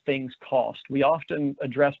what things cost. We often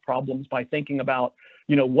address problems by thinking about,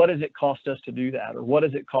 what does it cost us to do that? Or what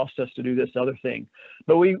does it cost us to do this other thing?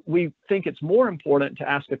 But we think it's more important to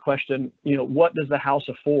ask a question, what does the house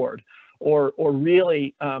afford? Or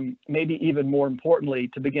really, maybe even more importantly,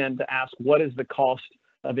 to begin to ask, what is the cost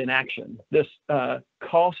of inaction? This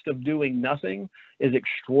cost of doing nothing is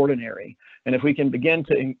extraordinary. And if we can begin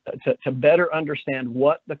to better understand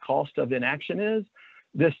what the cost of inaction is,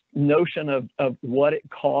 this notion of what it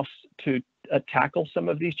costs to tackle some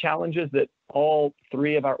of these challenges that all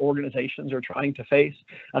three of our organizations are trying to face,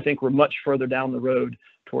 I think we're much further down the road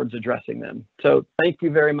towards addressing them. So thank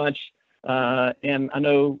you very much. And I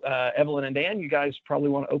know Evelyn and Dan, you guys probably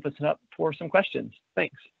want to open it up for some questions.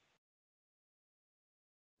 Thanks.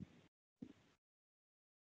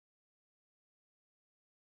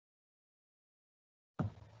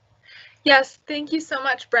 Yes, thank you so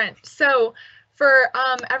much, Brent. So for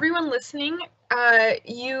everyone listening,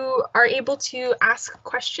 you are able to ask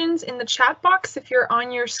questions in the chat box. If you're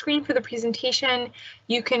on your screen for the presentation,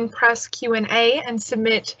 you can press Q&A and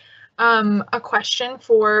submit a question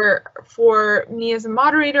for me as a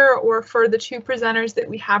moderator or for the two presenters that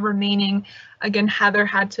we have remaining. Again, Heather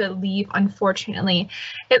had to leave, unfortunately.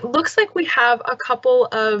 It looks like we have a couple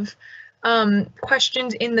of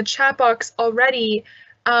questions in the chat box already.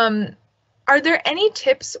 Are there any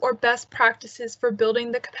tips or best practices for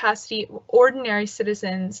building the capacity of ordinary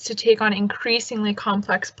citizens to take on increasingly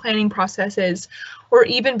complex planning processes or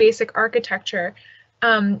even basic architecture?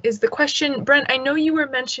 Is the question. Brent, I know you were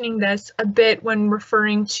mentioning this a bit when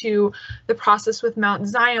referring to the process with Mount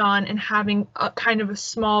Zion and having a kind of a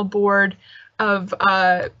small board of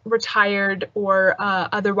retired or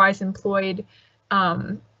otherwise employed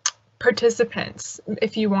participants,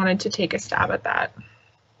 if you wanted to take a stab at that.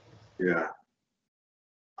 Yeah.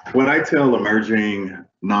 What I tell emerging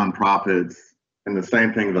nonprofits, and the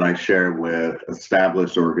same thing that I share with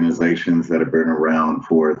established organizations that have been around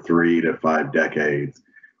for 3 to 5 decades,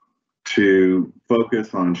 to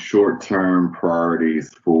focus on short-term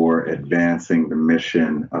priorities for advancing the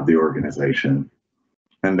mission of the organization.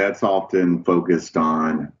 And that's often focused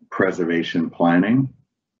on preservation planning,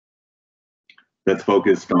 that's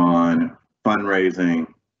focused on fundraising,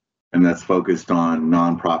 and that's focused on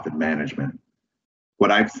nonprofit management. What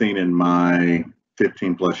I've seen in my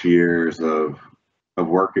 15 plus years of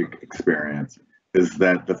work experience is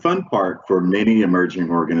that the fun part for many emerging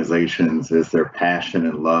organizations is their passion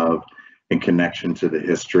and love and connection to the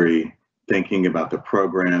history, thinking about the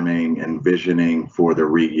programming and visioning for the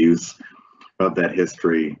reuse of that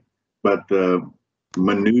history. But the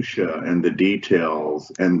minutia and the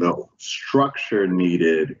details and the structure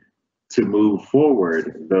needed to move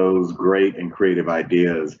forward those great and creative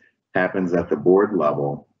ideas happens at the board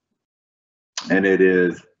level. And it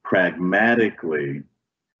is pragmatically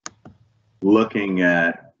looking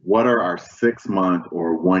at what are our 6-month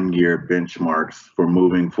or 1-year benchmarks for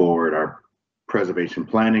moving forward our preservation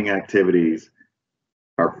planning activities,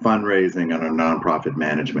 our fundraising, and our nonprofit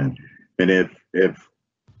management. And if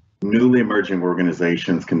newly emerging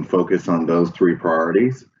organizations can focus on those 3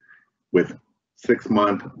 priorities with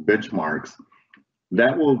 6-month benchmarks,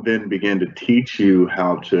 that will then begin to teach you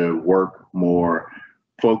how to work more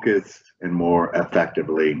focused and more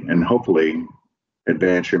effectively, and hopefully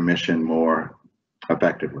advance your mission more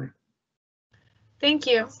effectively. Thank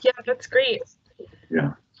you. Yeah, that's great.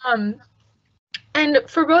 Yeah. And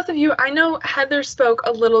for both of you, I know Heather spoke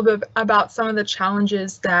a little bit about some of the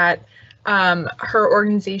challenges that her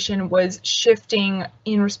organization was shifting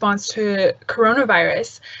in response to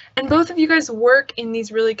coronavirus. And both of you guys work in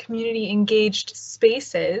these really community engaged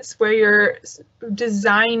spaces where you're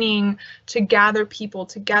designing to gather people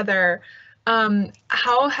together.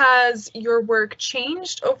 How has your work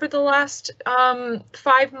changed over the last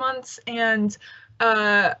 5 months, and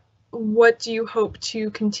what do you hope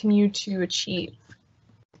to continue to achieve?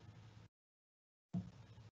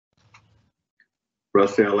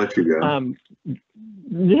 Rusty, I'll let you go.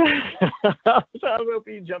 Yeah, so I hope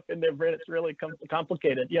you jump in there, Brent. It's really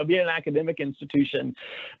complicated. You know, being an academic institution,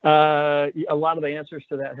 a lot of the answers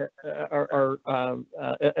to that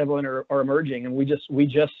Evelyn, are emerging, and we just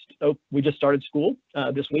started school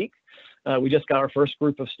this week. We just got our first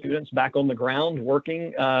group of students back on the ground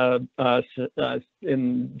working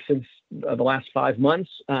since the last 5 months.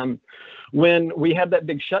 When we had that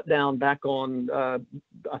big shutdown back on,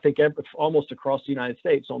 I think almost across the United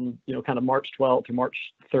States on, kind of March 12th to March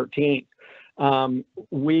 13th,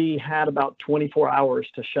 we had about 24 hours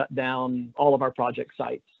to shut down all of our project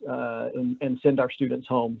sites and send our students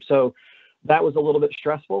home. So that was a little bit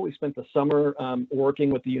stressful. We spent the summer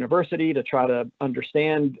working with the university to try to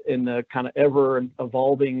understand in the kind of ever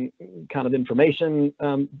evolving kind of information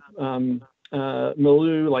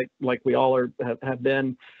milieu, like we all have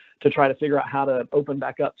been, to try to figure out how to open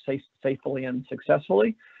back up safely and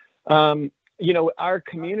successfully. Our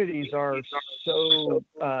communities are so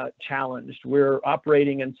challenged. We're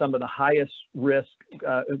operating in some of the highest risk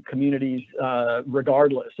communities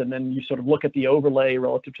regardless. And then you sort of look at the overlay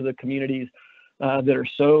relative to the communities that are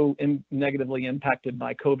so negatively impacted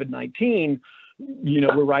by COVID-19.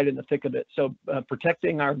 We're right in the thick of it. So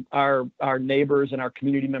protecting our neighbors and our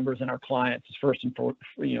community members and our clients is first and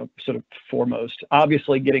sort of foremost.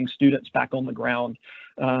 Obviously, getting students back on the ground,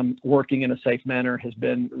 working in a safe manner has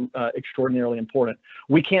been extraordinarily important.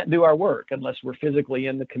 We can't do our work unless we're physically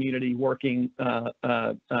in the community working hand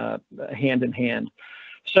in hand.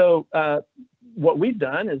 So what we've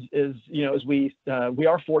done is we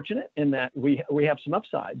are fortunate in that we have some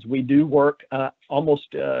upsides. We do work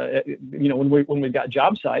almost when we've got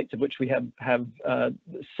job sites, of which we have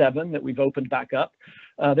 7 that we've opened back up.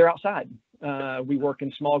 They're outside. We work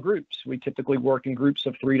in small groups. We typically work in groups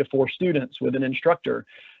of 3 to 4 students with an instructor.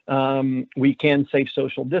 We can safe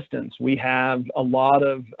social distance. We have a lot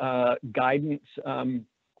of guidance,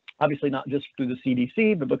 obviously not just through the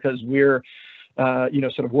CDC, but because we're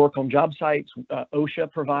sort of work on job sites.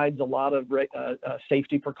 OSHA provides a lot of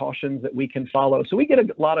safety precautions that we can follow. So we get a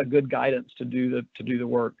lot of good guidance to do the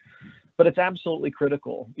work. But it's absolutely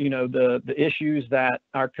critical. The issues that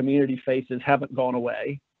our community faces haven't gone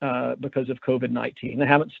away because of COVID-19. They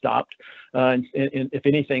haven't stopped. And if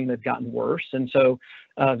anything, they've gotten worse. And so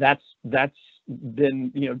that's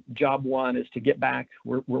been, job one is to get back.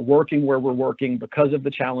 We're working where we're working because of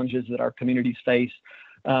the challenges that our communities face.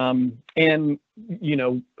 We've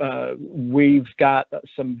got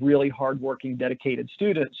some really hardworking, dedicated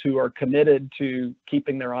students who are committed to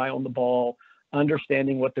keeping their eye on the ball,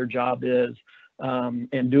 understanding what their job is,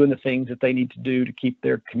 and doing the things that they need to do to keep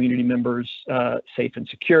their community members safe and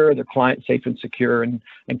secure, their clients safe and secure, and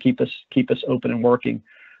keep us open and working.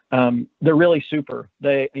 They're really super.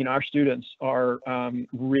 Our students are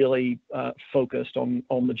really focused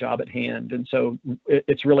on the job at hand, and so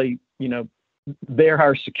it's really, they're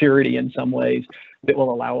our security in some ways that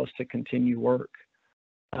will allow us to continue work.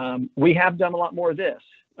 We have done a lot more of this,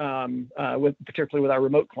 particularly with our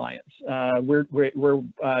remote clients. We're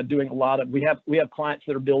doing a lot of, we have clients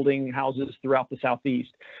that are building houses throughout the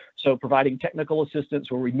Southeast. So providing technical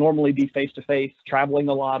assistance where we normally be face-to-face, traveling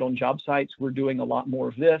a lot on job sites, we're doing a lot more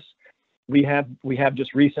of this. We have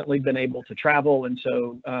just recently been able to travel, and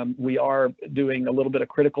so we are doing a little bit of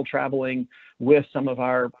critical traveling with some of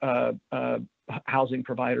our housing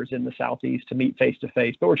providers in the Southeast to meet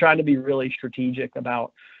face-to-face. But we're trying to be really strategic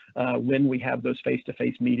about when we have those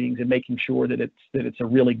face-to-face meetings and making sure that it's a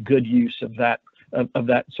really good use of that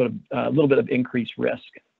sort of little bit of increased risk.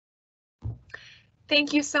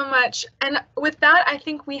 Thank you so much. And with that, I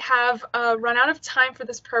think we have run out of time for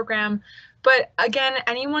this program. But again,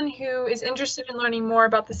 anyone who is interested in learning more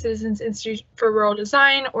about the Citizens Institute for Rural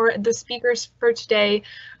Design or the speakers for today,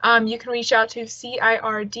 you can reach out to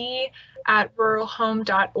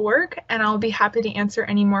CIRD@ruralhome.org, and I'll be happy to answer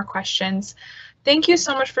any more questions. Thank you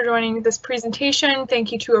so much for joining this presentation.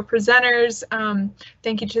 Thank you to our presenters.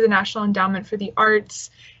 Thank you to the National Endowment for the Arts.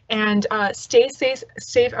 And stay safe,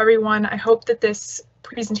 everyone. I hope that this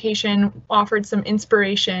presentation offered some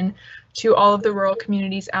inspiration to all of the rural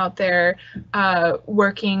communities out there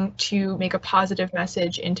working to make a positive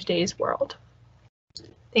message in today's world.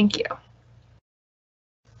 Thank you.